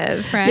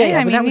creative, right?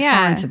 Yeah, but that was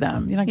foreign to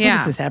them. What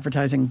is this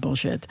advertising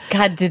bullshit?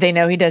 God, did they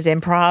know he does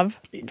improv?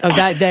 Oh,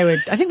 that they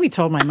would. I think we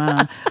told my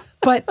mom.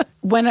 But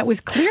when it was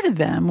clear to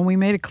them, when we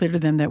made it clear to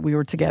them that we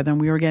were together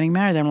and we were getting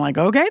married, they were like,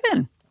 okay,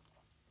 then.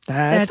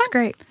 That's fine.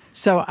 great.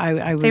 So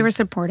I was. They were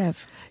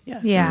supportive.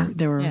 Yeah.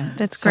 They were.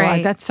 That's so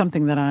great. that's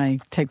something that I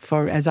take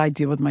forward as I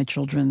deal with my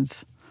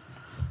children's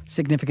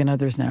significant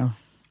others now.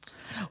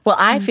 Well,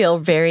 I feel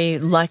very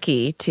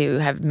lucky to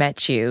have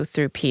met you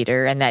through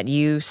Peter, and that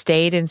you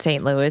stayed in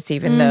St. Louis,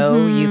 even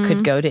though you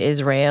could go to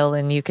Israel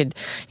and you could,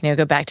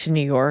 go back to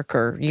New York,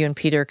 or you and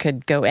Peter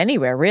could go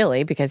anywhere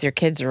really, because your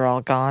kids are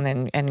all gone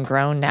and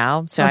grown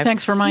now. So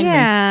thanks for reminding me.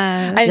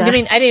 I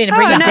didn't even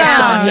bring it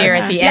down here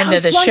at the end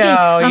of the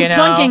show. I'm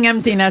flunking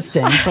empty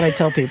nesting. That's what I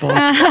tell people. But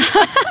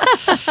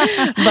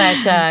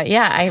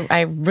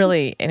I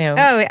really,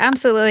 Oh,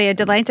 absolutely. A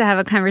delight to have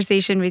a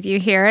conversation with you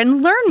here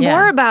and learn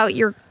more about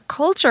your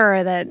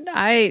culture that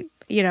I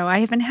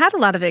haven't had a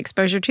lot of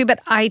exposure to,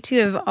 but I too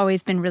have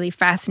always been really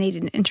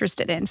fascinated and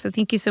interested in. So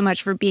thank you so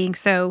much for being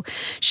so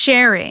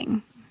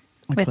sharing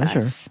with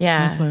us.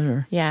 Yeah. My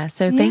pleasure. Yeah.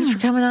 So thanks for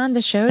coming on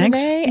the show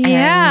today.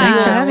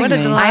 Thanks for having what a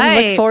me. delight.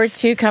 I look forward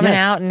to coming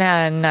out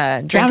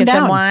and drinking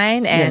some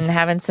wine and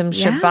having some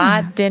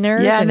Shabbat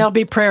dinners. Yeah, and there'll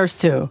be prayers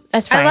too.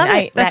 That's fine. I love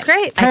it. That's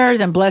great.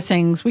 Prayers and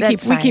blessings. We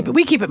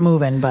keep it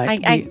moving, but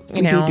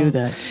we do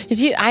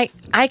that.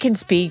 I can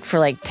speak for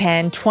like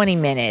 10, 20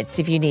 minutes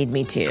if you need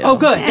me to. Oh,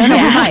 good. No, we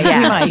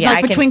might. Yeah,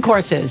 like between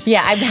courses.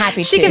 Yeah, I'm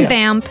happy She to. can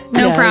vamp.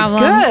 No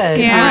problem. Good.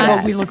 Yeah. All right,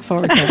 well, we look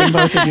forward to having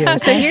both of you.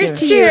 So here's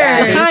to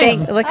Cheers. you.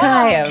 L'chaim.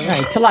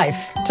 Right, to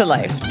life. To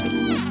life.